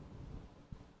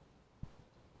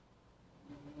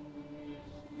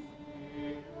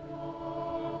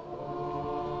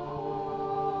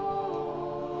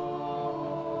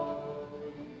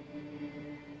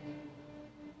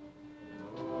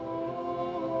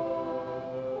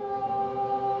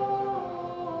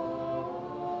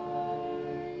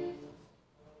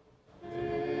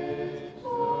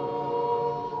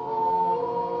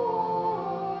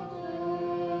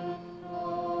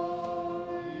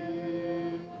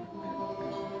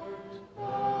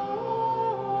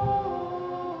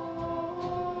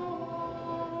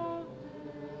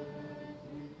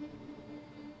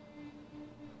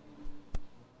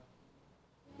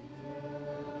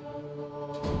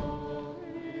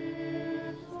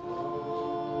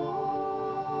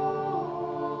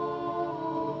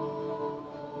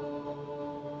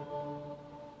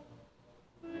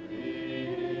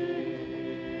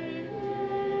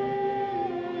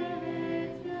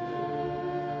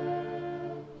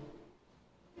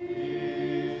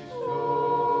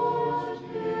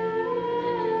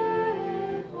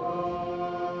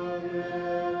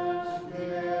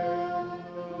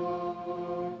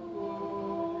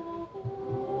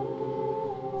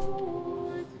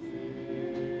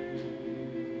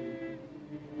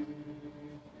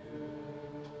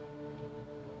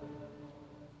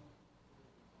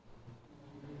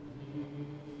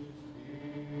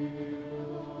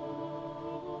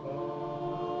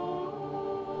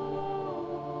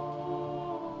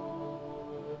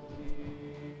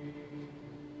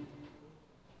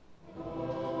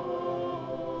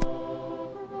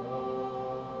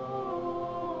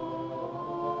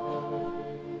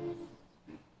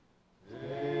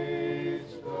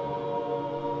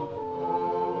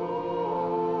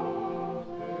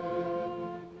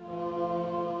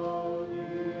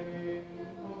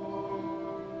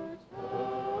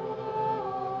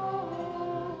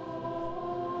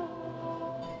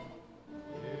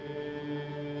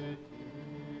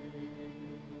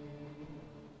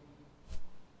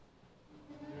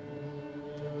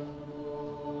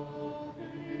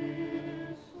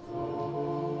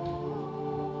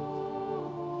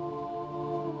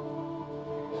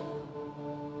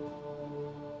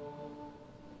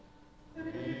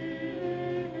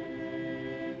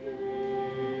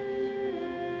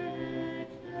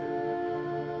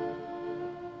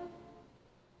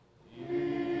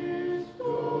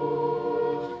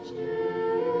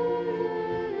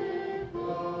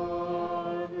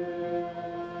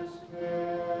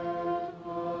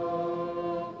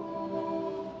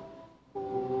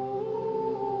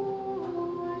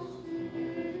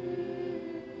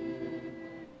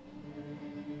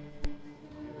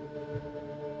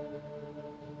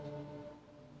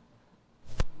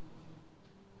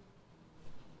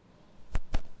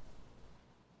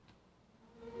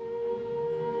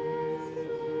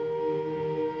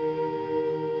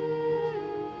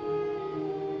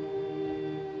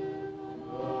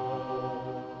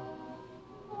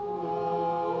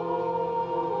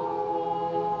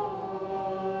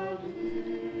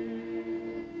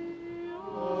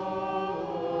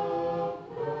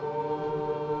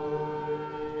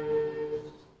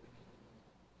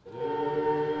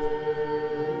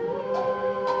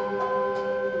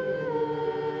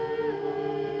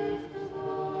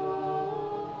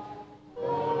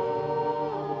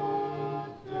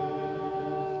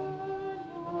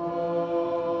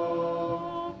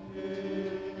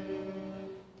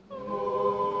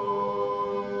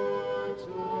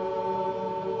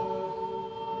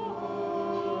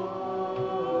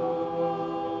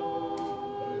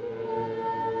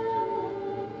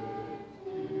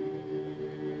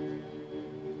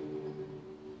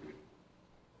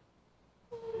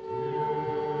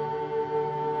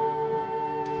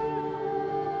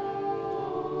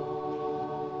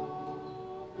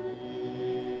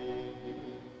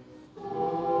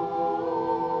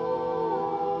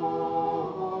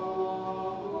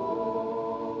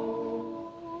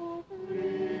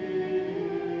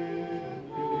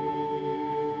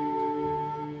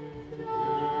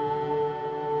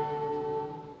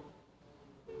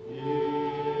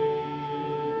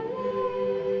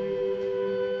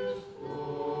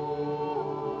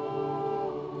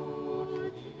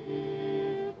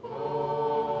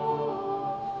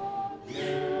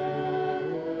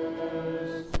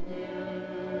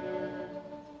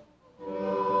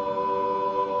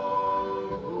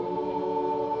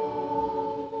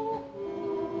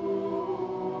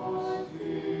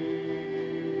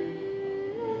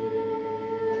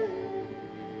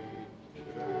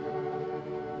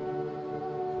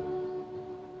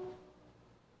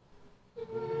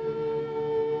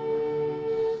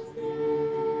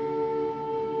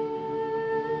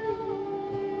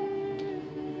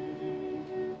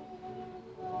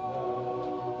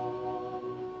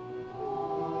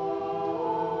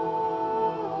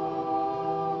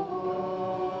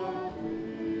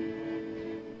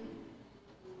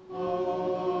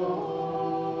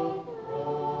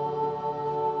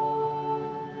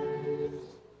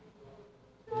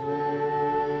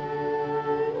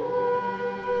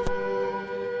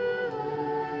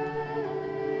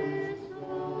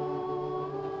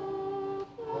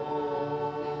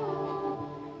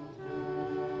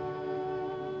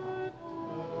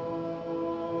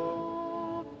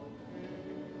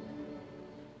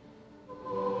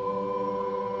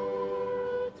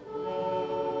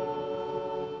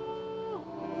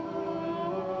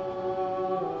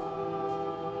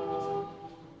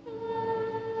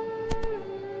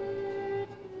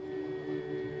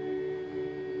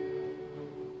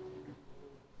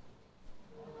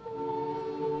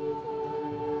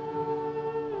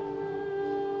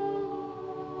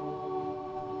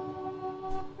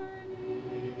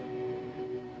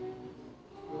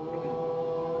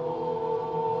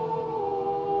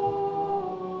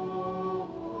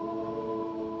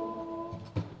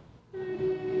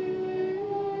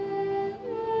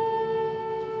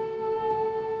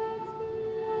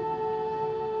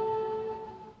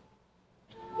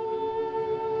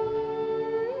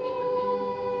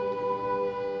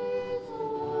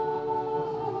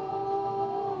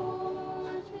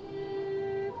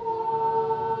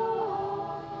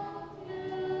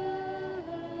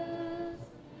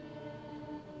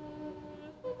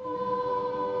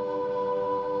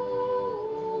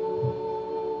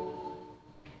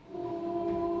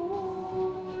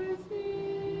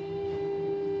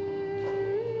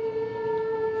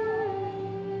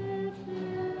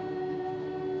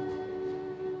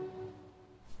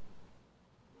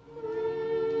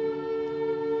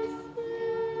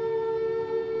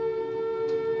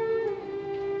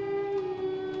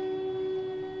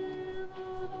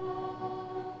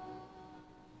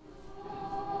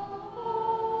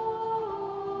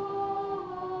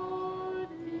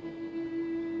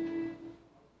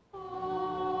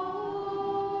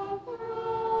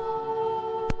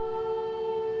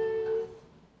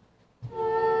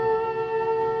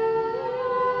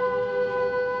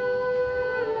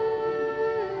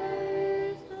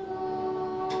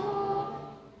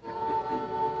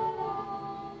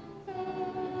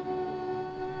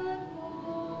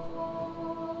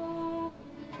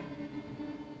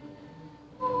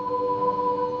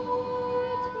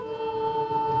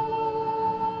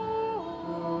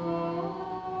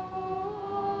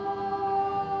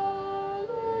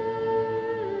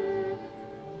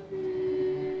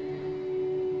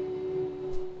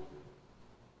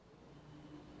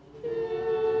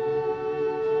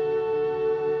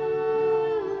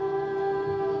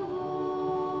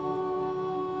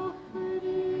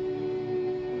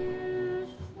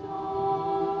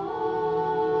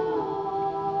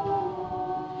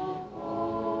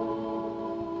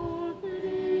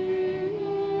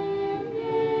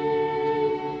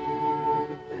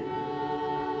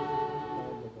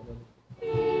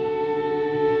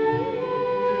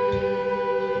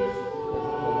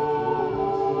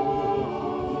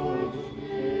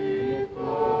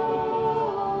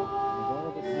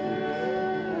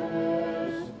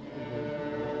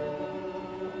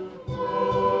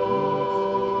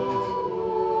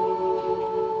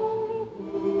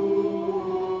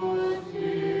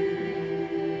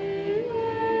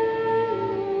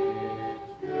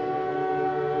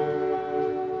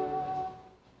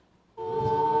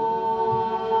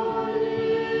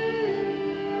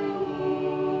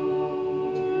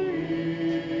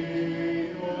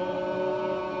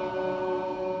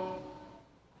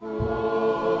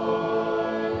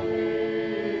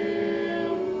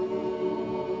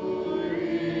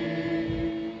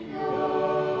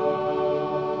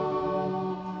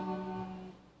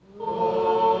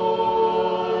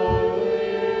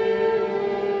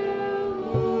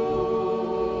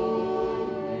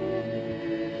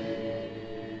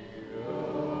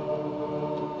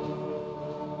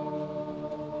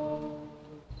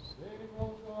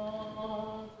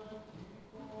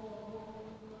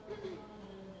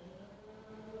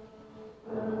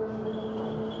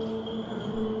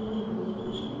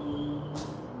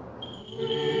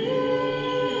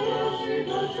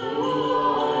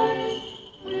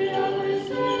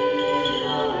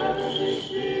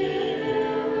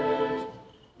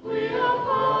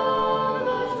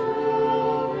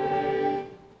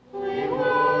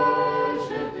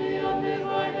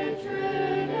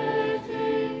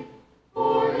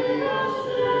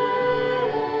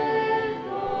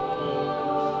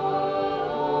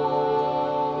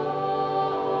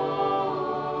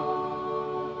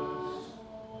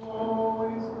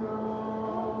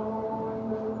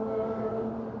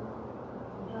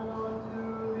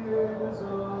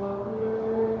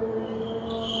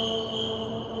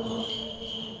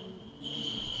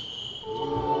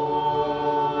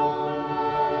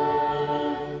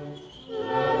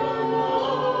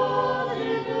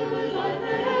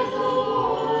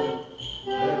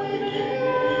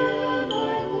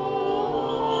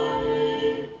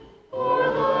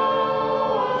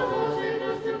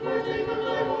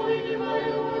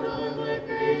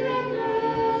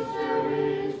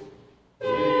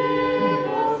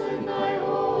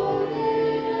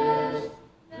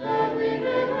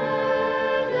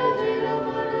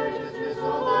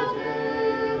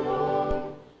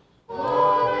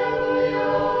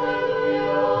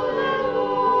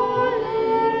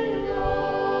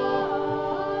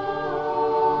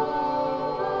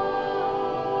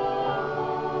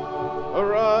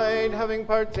 having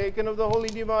partaken of the holy,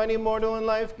 divine, immortal, and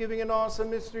life-giving and awesome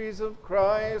mysteries of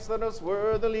Christ, let us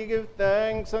worthily give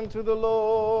thanks unto the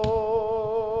Lord.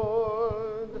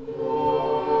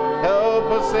 Help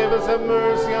us, save us, have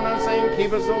mercy on us, and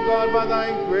keep us, O God, by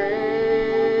thy grace.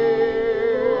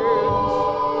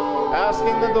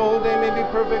 Asking that the whole day may be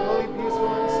perfect, holy, peaceful,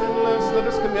 and sinless, let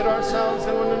us commit ourselves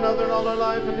and one another and all our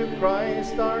life unto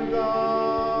Christ our God.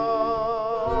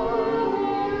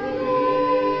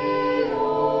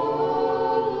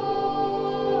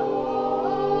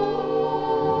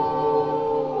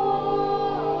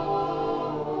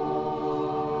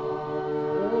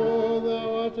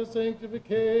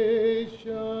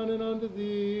 Sanctification, and unto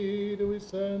thee do we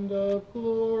send up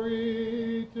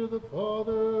glory, to the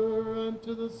Father, and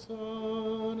to the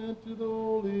Son, and to the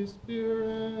Holy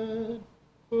Spirit,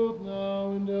 both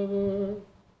now and ever,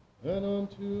 and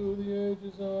unto the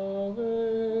ages of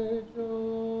ages.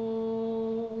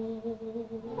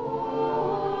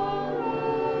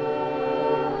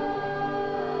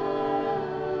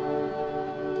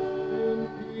 In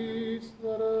peace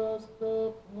let us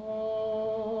depart.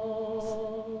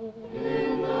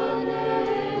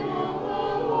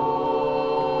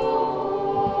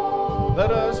 Let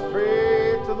us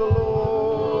pray to the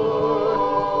Lord.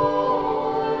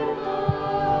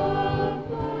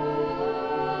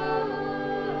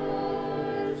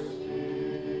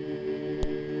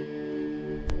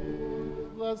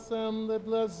 Bless them that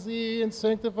bless thee, and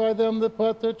sanctify them that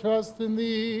put their trust in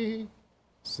thee.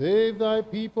 Save thy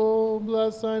people,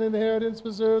 bless thine inheritance,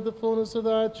 preserve the fullness of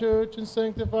thy church, and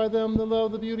sanctify them that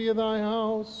love the beauty of thy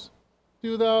house.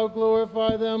 Do thou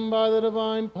glorify them by the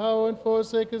divine power, and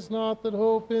forsake us not that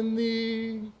hope in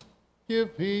thee.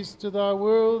 Give peace to thy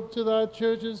world, to thy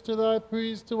churches, to thy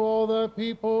priests, to all thy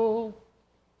people.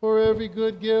 For every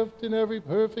good gift and every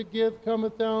perfect gift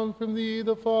cometh down from thee,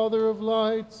 the Father of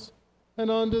lights.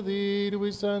 And unto thee do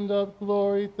we send up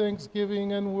glory,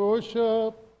 thanksgiving, and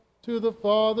worship, to the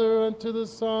Father, and to the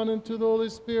Son, and to the Holy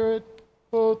Spirit,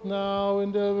 both now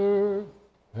and ever,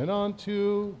 and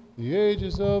unto the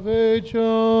ages of ages.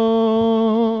 Amen.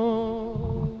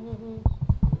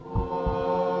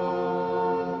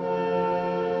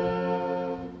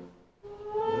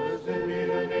 Blessed be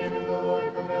the name of the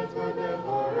Lord from henceforth and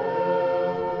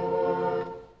forevermore.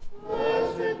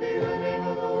 Blessed be the name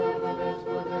of the Lord from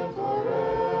henceforth and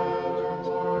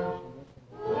forevermore.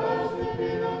 Blessed be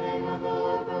the name of the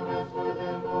Lord from henceforth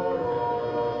and forevermore.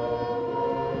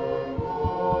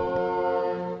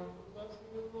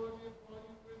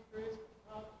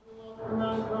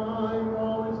 Mankind,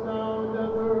 always now and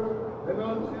ever, and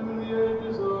unto the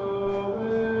ages of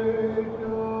ages.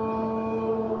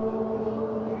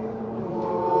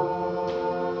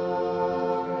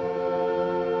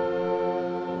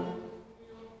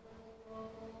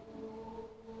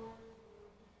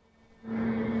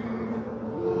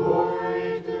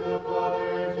 Glory to the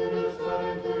Father, and to the Son,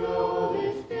 and to the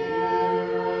Holy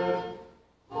Spirit,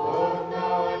 both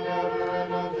now and ever,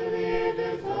 and unto the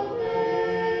ages of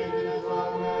ages.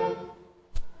 Amen.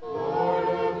 Lord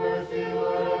have mercy,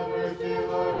 Lord have mercy,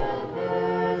 Lord have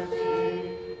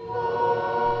mercy.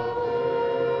 Father,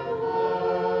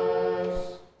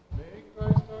 bless. May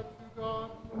Christ our true God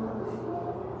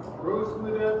rose from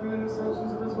the dead through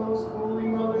intercessions of his most holy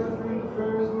mother, through the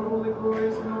prayers of the holy,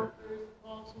 glorious, and all glorious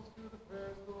apostles, through the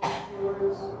prayers of the holy,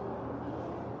 glorious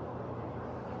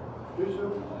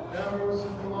Bishop Ambrose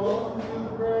of Milan, through the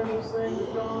prayers of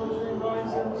Saint John, Saint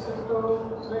Vincent, Saint Francisco,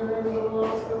 Saint Mary of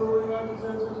Alaska, Holy Righteous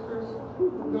Ancestors,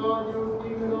 God, your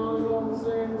King, and all the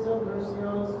saints, have mercy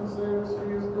on us and save us for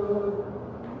his good,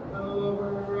 and the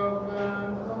lover of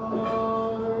mankind.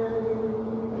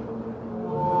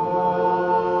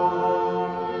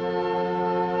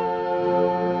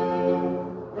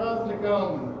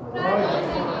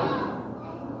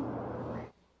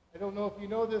 I don't know if you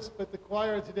know this, but the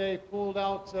choir today pulled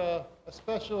out a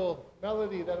special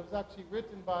melody that was actually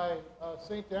written by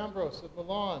St. Ambrose of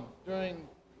Milan during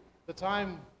the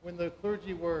time when the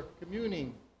clergy were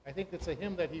communing. I think it's a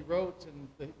hymn that he wrote, and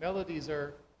the melodies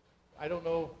are, I don't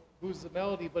know who's the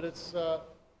melody, but it's,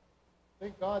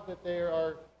 thank God that they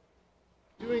are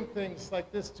doing things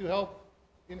like this to help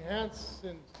enhance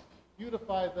and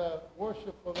beautify the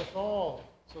worship of us all.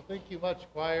 So thank you much,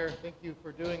 choir. Thank you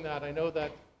for doing that. I know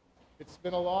that it's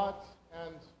been a lot,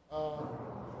 and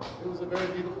it was a very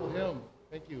beautiful hymn.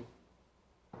 Thank you.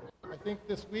 I think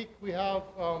this week we have,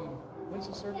 when's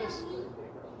the service?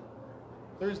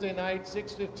 Thursday night,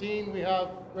 6:15. We have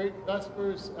Great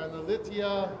Vespers and the Liturgy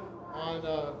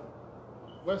on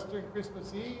Western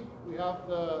Christmas Eve. We have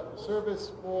the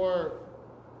service for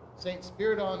St.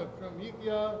 Spiridon of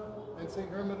Promethea and St.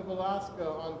 Herman of Alaska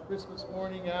on Christmas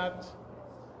morning at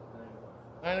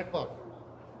 9 o'clock.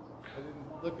 I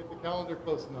didn't look at the calendar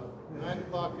close enough. 9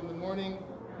 o'clock in the morning.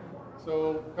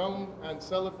 So come and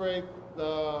celebrate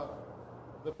the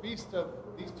feast of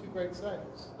these two great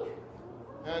saints.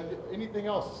 And anything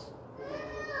else?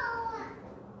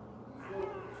 So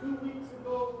 2 weeks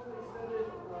ago, we said it.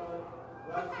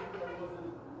 Last week I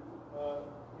wasn't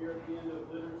here at the end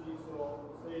of liturgy, so I'll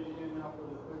say it again now for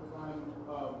the third time.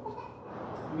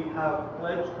 We have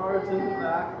pledge cards in the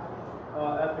back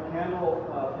at the candle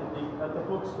at the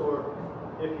bookstore.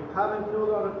 If you haven't filled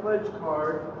out a pledge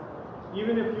card,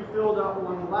 even if you filled out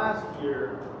one last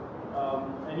year,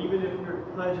 and even if your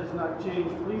pledge has not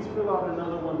changed, please fill out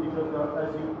another one because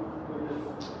as you with this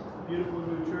beautiful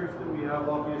new church that we have,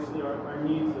 obviously our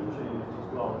needs have changed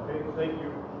as well. Okay, thank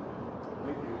you.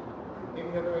 Thank you.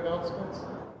 Any other announcements?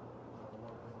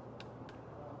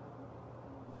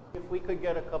 If we could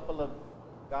get a couple of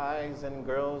guys and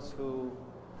girls who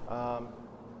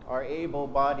are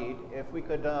able-bodied, if we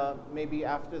could maybe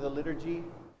after the liturgy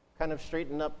kind of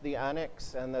straighten up the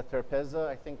annex and the trapeza.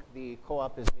 I think the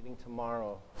co-op is meeting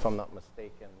tomorrow, if I'm not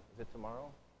mistaken. Is it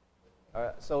tomorrow?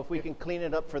 So if we can clean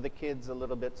it up for the kids a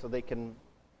little bit so they can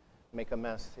make a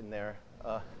mess in there,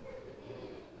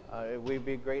 we'd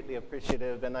be greatly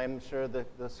appreciative, and I'm sure that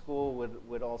the school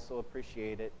would also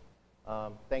appreciate it.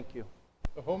 Thank you.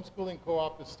 The homeschooling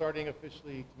co-op is starting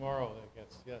officially tomorrow, I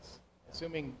guess, yes.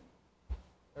 Assuming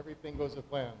everything goes to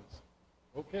plans.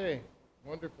 Okay,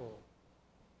 wonderful.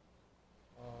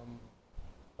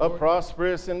 A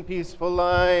prosperous and peaceful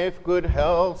life, good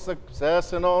health,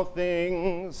 success in all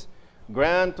things.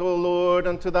 Grant, O Lord,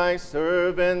 unto thy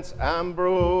servants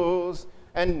Ambrose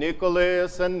and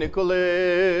Nicholas,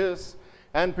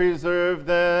 and preserve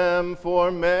them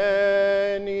for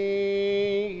many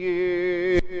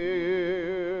years.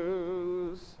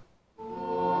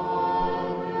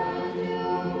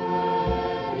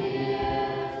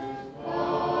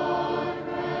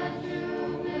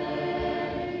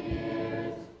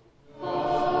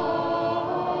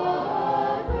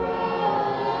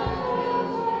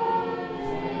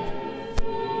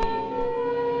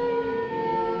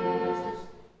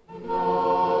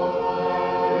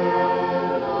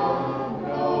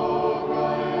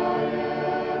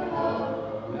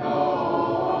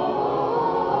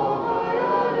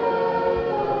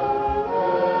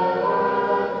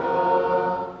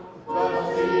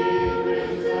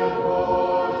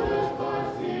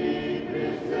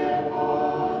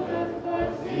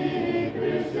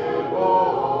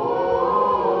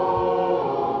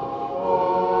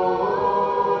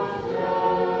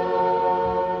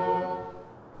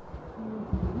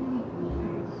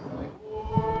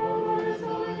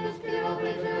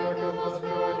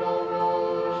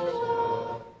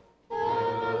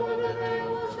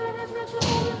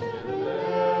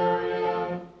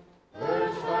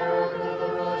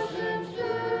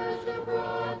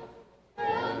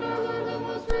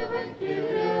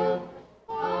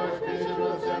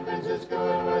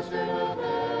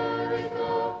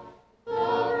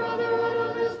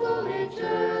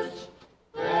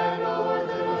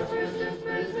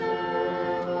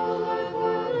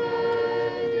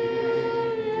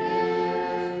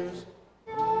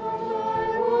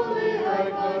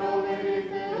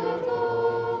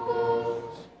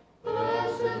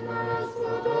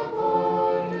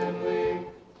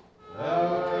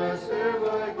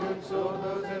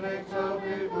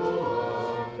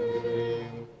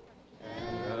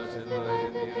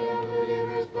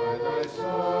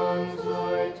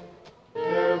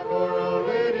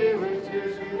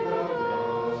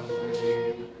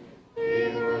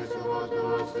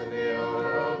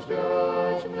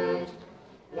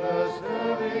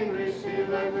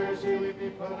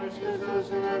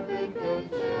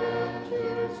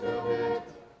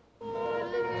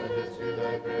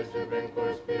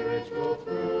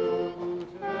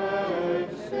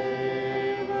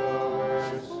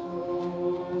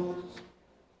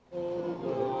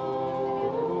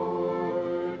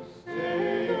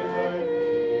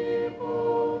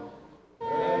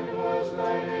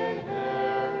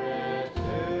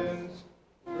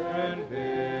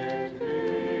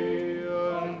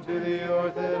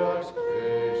 Orthodox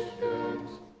Christians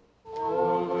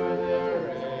over their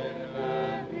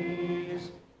enemies,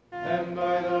 and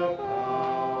by the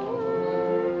power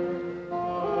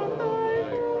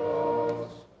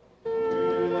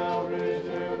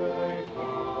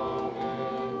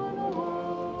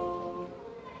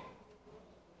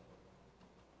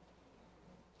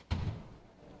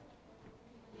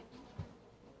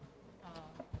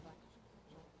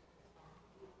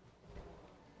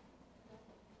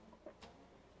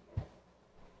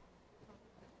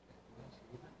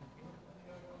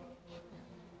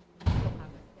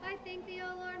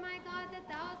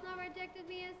rejected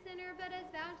me a sinner, but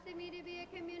hast vouchsafed me to be a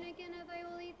communicant of thy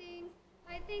holy things.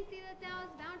 I thank thee that thou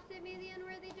hast vouchsafed me the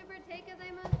unworthy to partake of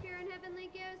thy most pure and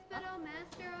heavenly gifts. But, O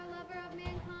Master, O lover of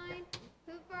mankind,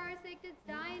 who for our sake didst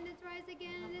die and didst rise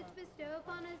again, and didst bestow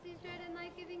upon us these dread and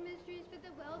life-giving mysteries for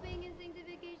the well-being and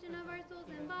sanctification of our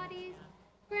souls and bodies,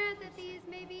 grant that these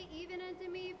may be even unto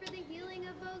me for the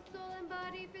healing of both soul and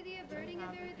body, for the averting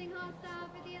of everything hostile,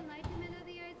 for the enlightenment of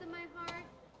the eyes of my heart,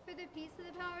 for the peace of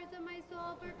the powers of my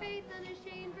soul, for faith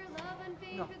unashamed, for love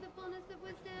unfeigned, for the fullness of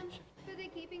wisdom, for the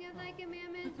keeping of thy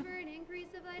commandments, for an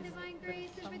increase of thy divine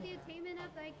grace, and for the attainment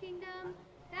of thy kingdom,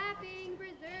 that being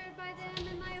preserved by them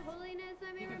in thy holiness,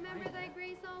 I may remember thy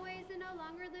grace always, and no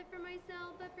longer live for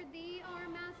myself, but for thee, our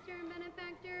master and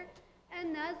benefactor.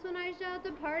 And thus, when I shall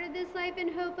depart of this life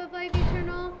in hope of life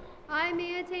eternal, I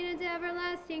may attain unto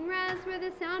everlasting rest, where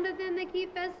the sound of them that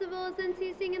keep festivals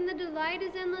unceasing, and the delight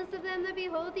is endless of them that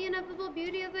behold the ineffable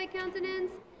beauty of thy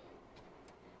countenance.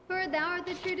 For thou art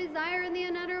the true desire and the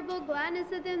unutterable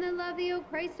gladness of them that love thee, O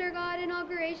Christ our God, and all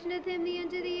creation of him thee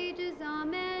unto the ages.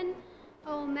 Amen.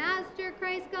 O Master,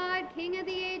 Christ God, King of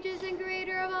the ages and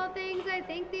creator of all things, I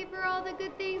thank thee for all the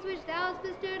good things which thou hast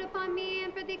bestowed upon me,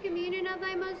 and for the communion of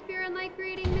thy most pure and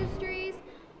life-creating mysteries.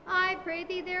 I pray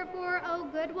thee therefore, O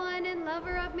good one and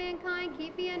lover of mankind,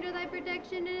 keep me under thy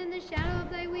protection and in the shadow of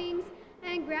thy wings,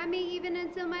 and grant me even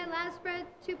until my last breath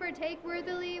to partake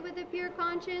worthily with a pure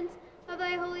conscience of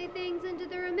thy holy things, and to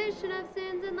the remission of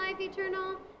sins and life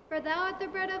eternal. For thou art the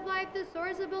bread of life, the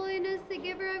source of holiness, the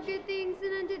giver of good things,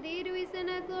 and unto thee do we send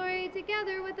our glory,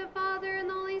 together with the Father and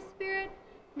the Holy Spirit,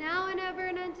 now and ever,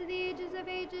 and unto the ages of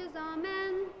ages.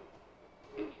 Amen.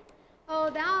 O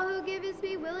thou who givest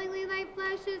me willingly thy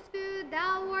flesh as food,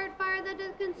 thou who art fire that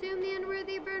doth consume the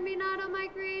unworthy, burn me not, O my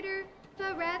Creator,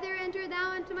 but rather enter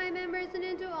thou into my members, and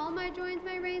into all my joints,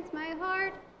 my reins, my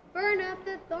heart. Burn up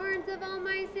the thorns of all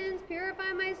my sins,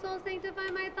 purify my soul,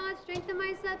 sanctify my thoughts, strengthen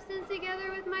my substance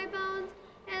together with my bones,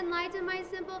 enlighten my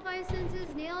simplified senses,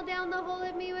 nail down the whole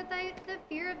of me with the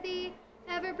fear of thee,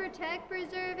 ever protect,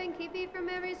 preserve, and keep me from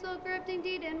every soul-corrupting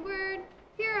deed and word.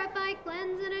 Purify,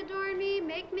 cleanse, and adorn me,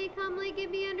 make me comely, give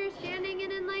me understanding,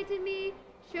 and enlighten me.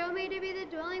 Show me to be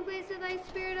the dwelling place of thy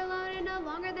Spirit alone, and no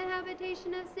longer the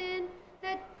habitation of sin,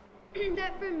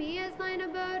 that for me is thine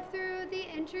abode through the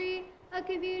entry of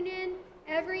communion.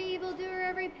 Every evildoer,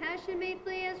 every passion may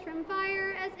flee as from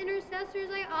fire. As intercessors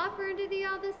I offer unto thee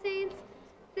all the saints,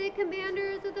 the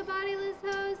commanders of the bodiless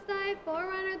host, thy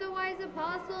forerunner, the wise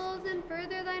apostles, and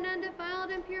further thine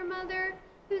undefiled and pure mother,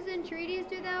 whose entreaties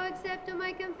do thou accept, O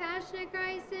my compassionate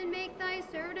Christ, and make thy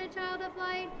servant a child of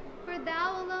light. For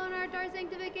thou alone art our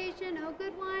sanctification, O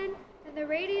good one, and the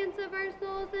radiance of our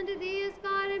souls. Unto thee as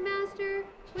God and Master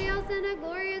we all send a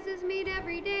glorious as meet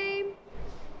every day.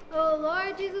 O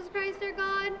Lord Jesus Christ our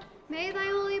God, may thy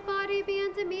holy body be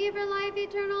unto me for life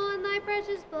eternal, and thy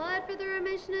precious blood for the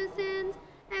remission of sins.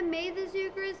 And may this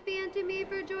Eucharist be unto me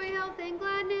for joy, health, and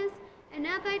gladness. And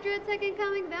at thy dread second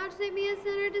coming, vouchsafe me a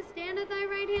sinner to stand at thy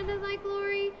right hand of thy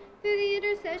glory, through the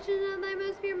intercession of thy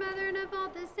most pure mother and of all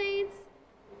the saints.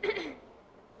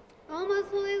 O most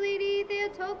holy Lady,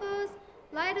 Theotokos,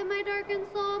 light of my darkened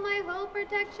soul, my hope,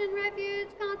 protection, refuge,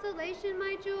 consolation,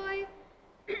 my joy.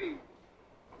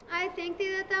 I thank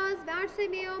thee that thou hast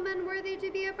vouchsafed me, O man, worthy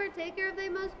to be a partaker of thy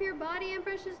most pure body and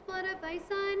precious blood of thy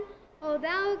Son. O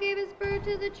thou who gavest birth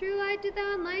to the true light, did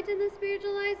thou enlighten the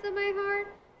spiritual eyes of my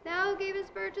heart. Thou who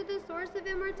gavest birth to the source of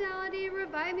immortality,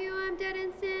 revive me, O I am dead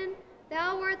in sin.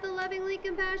 Thou wert the lovingly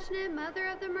compassionate Mother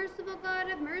of the merciful God,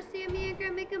 have mercy on me, and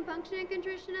grant me compunction and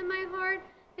contrition in my heart,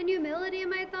 and humility in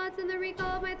my thoughts, and the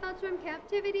recall of my thoughts from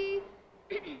captivity.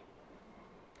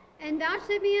 And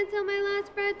vouchsafe me until my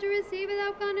last breath to receive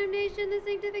without condemnation the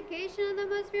sanctification of the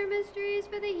most pure mysteries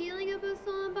for the healing of both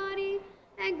soul and body.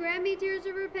 And grant me tears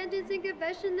of repentance and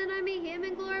confession, that I may hymn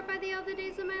and glorify thee all the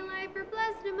days of my life. For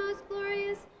blessed and most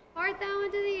glorious art thou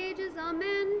unto the ages.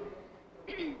 Amen.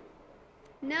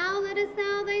 Now lettest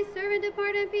thou thy servant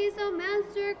depart in peace, O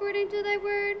Master, according to thy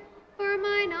word. For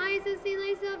mine eyes have seen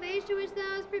thy salvation, which thou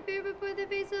hast prepared before the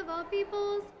face of all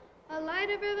peoples, a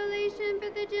light of revelation for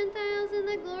the Gentiles, and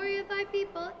the glory of thy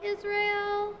people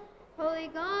Israel. Holy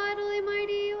God, holy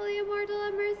mighty, holy immortal,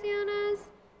 have mercy on us.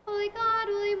 Holy God,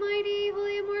 holy mighty,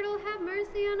 holy immortal, have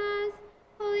mercy on us.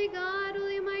 Holy God,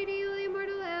 holy mighty, holy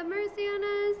immortal, have mercy on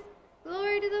us.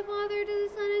 Glory to the Father, to the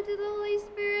Son, and to the Holy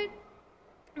Spirit,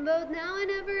 both now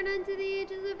and ever, and unto the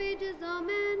ages of ages.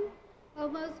 Amen. O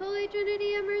most holy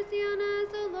Trinity, have mercy on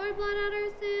us. O Lord, blot out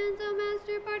our sins. O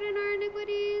Master, pardon our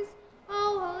iniquities.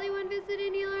 O Holy One, visit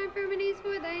and heal our infirmities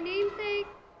for thy name's sake.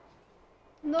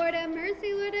 Lord have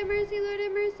mercy, Lord have mercy, Lord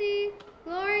have mercy.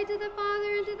 Glory to the Father,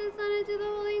 and to the Son, and to the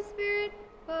Holy Spirit,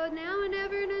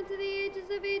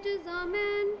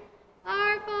 Amen.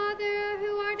 Our Father,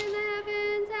 who art in the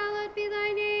heavens, hallowed be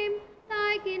thy name.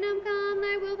 Thy kingdom come,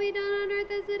 thy will be done on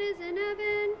earth as it is in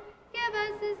heaven. Give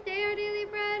us this day our daily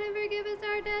bread, and forgive us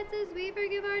our debts as we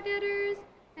forgive our debtors.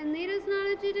 And lead us not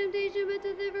into temptation, but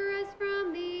deliver us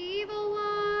from the evil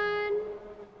one.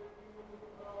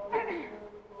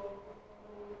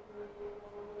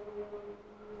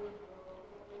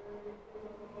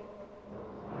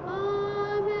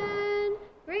 Amen.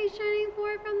 Grace shining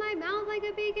forth from thy mouth like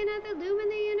a beacon hath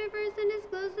illumined the universe, and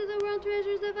disclosed to the world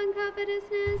treasures of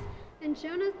uncovetousness, and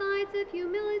shown us the heights of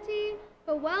humility.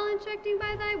 But while instructing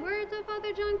by thy words, O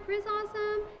Father John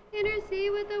Chrysostom,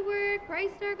 intercede with the word,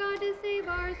 Christ our God, to save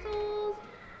our souls.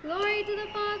 Glory to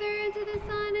the Father, and to the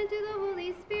Son, and to the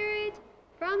Holy Spirit.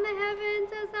 From the heavens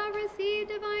hast thou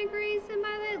received divine grace, and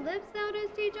by thy lips thou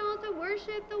dost teach all to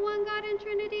worship the one God in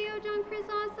Trinity, O John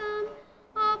Chrysostom.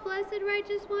 All blessed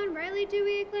righteous one, rightly do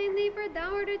we acclaim thee, for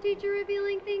thou art a teacher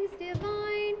revealing things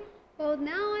divine, both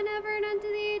now and ever, and unto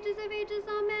the ages of ages.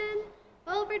 Amen.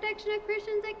 O protection of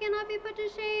Christians that cannot be put to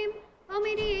shame, O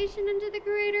mediation unto the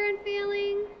Creator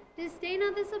unfailing, disdain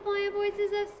not the suppliant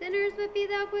voices of sinners, but be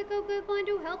thou quick, O good one,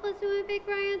 to help us who in faith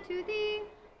cry unto thee.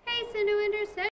 Hasten to intercession.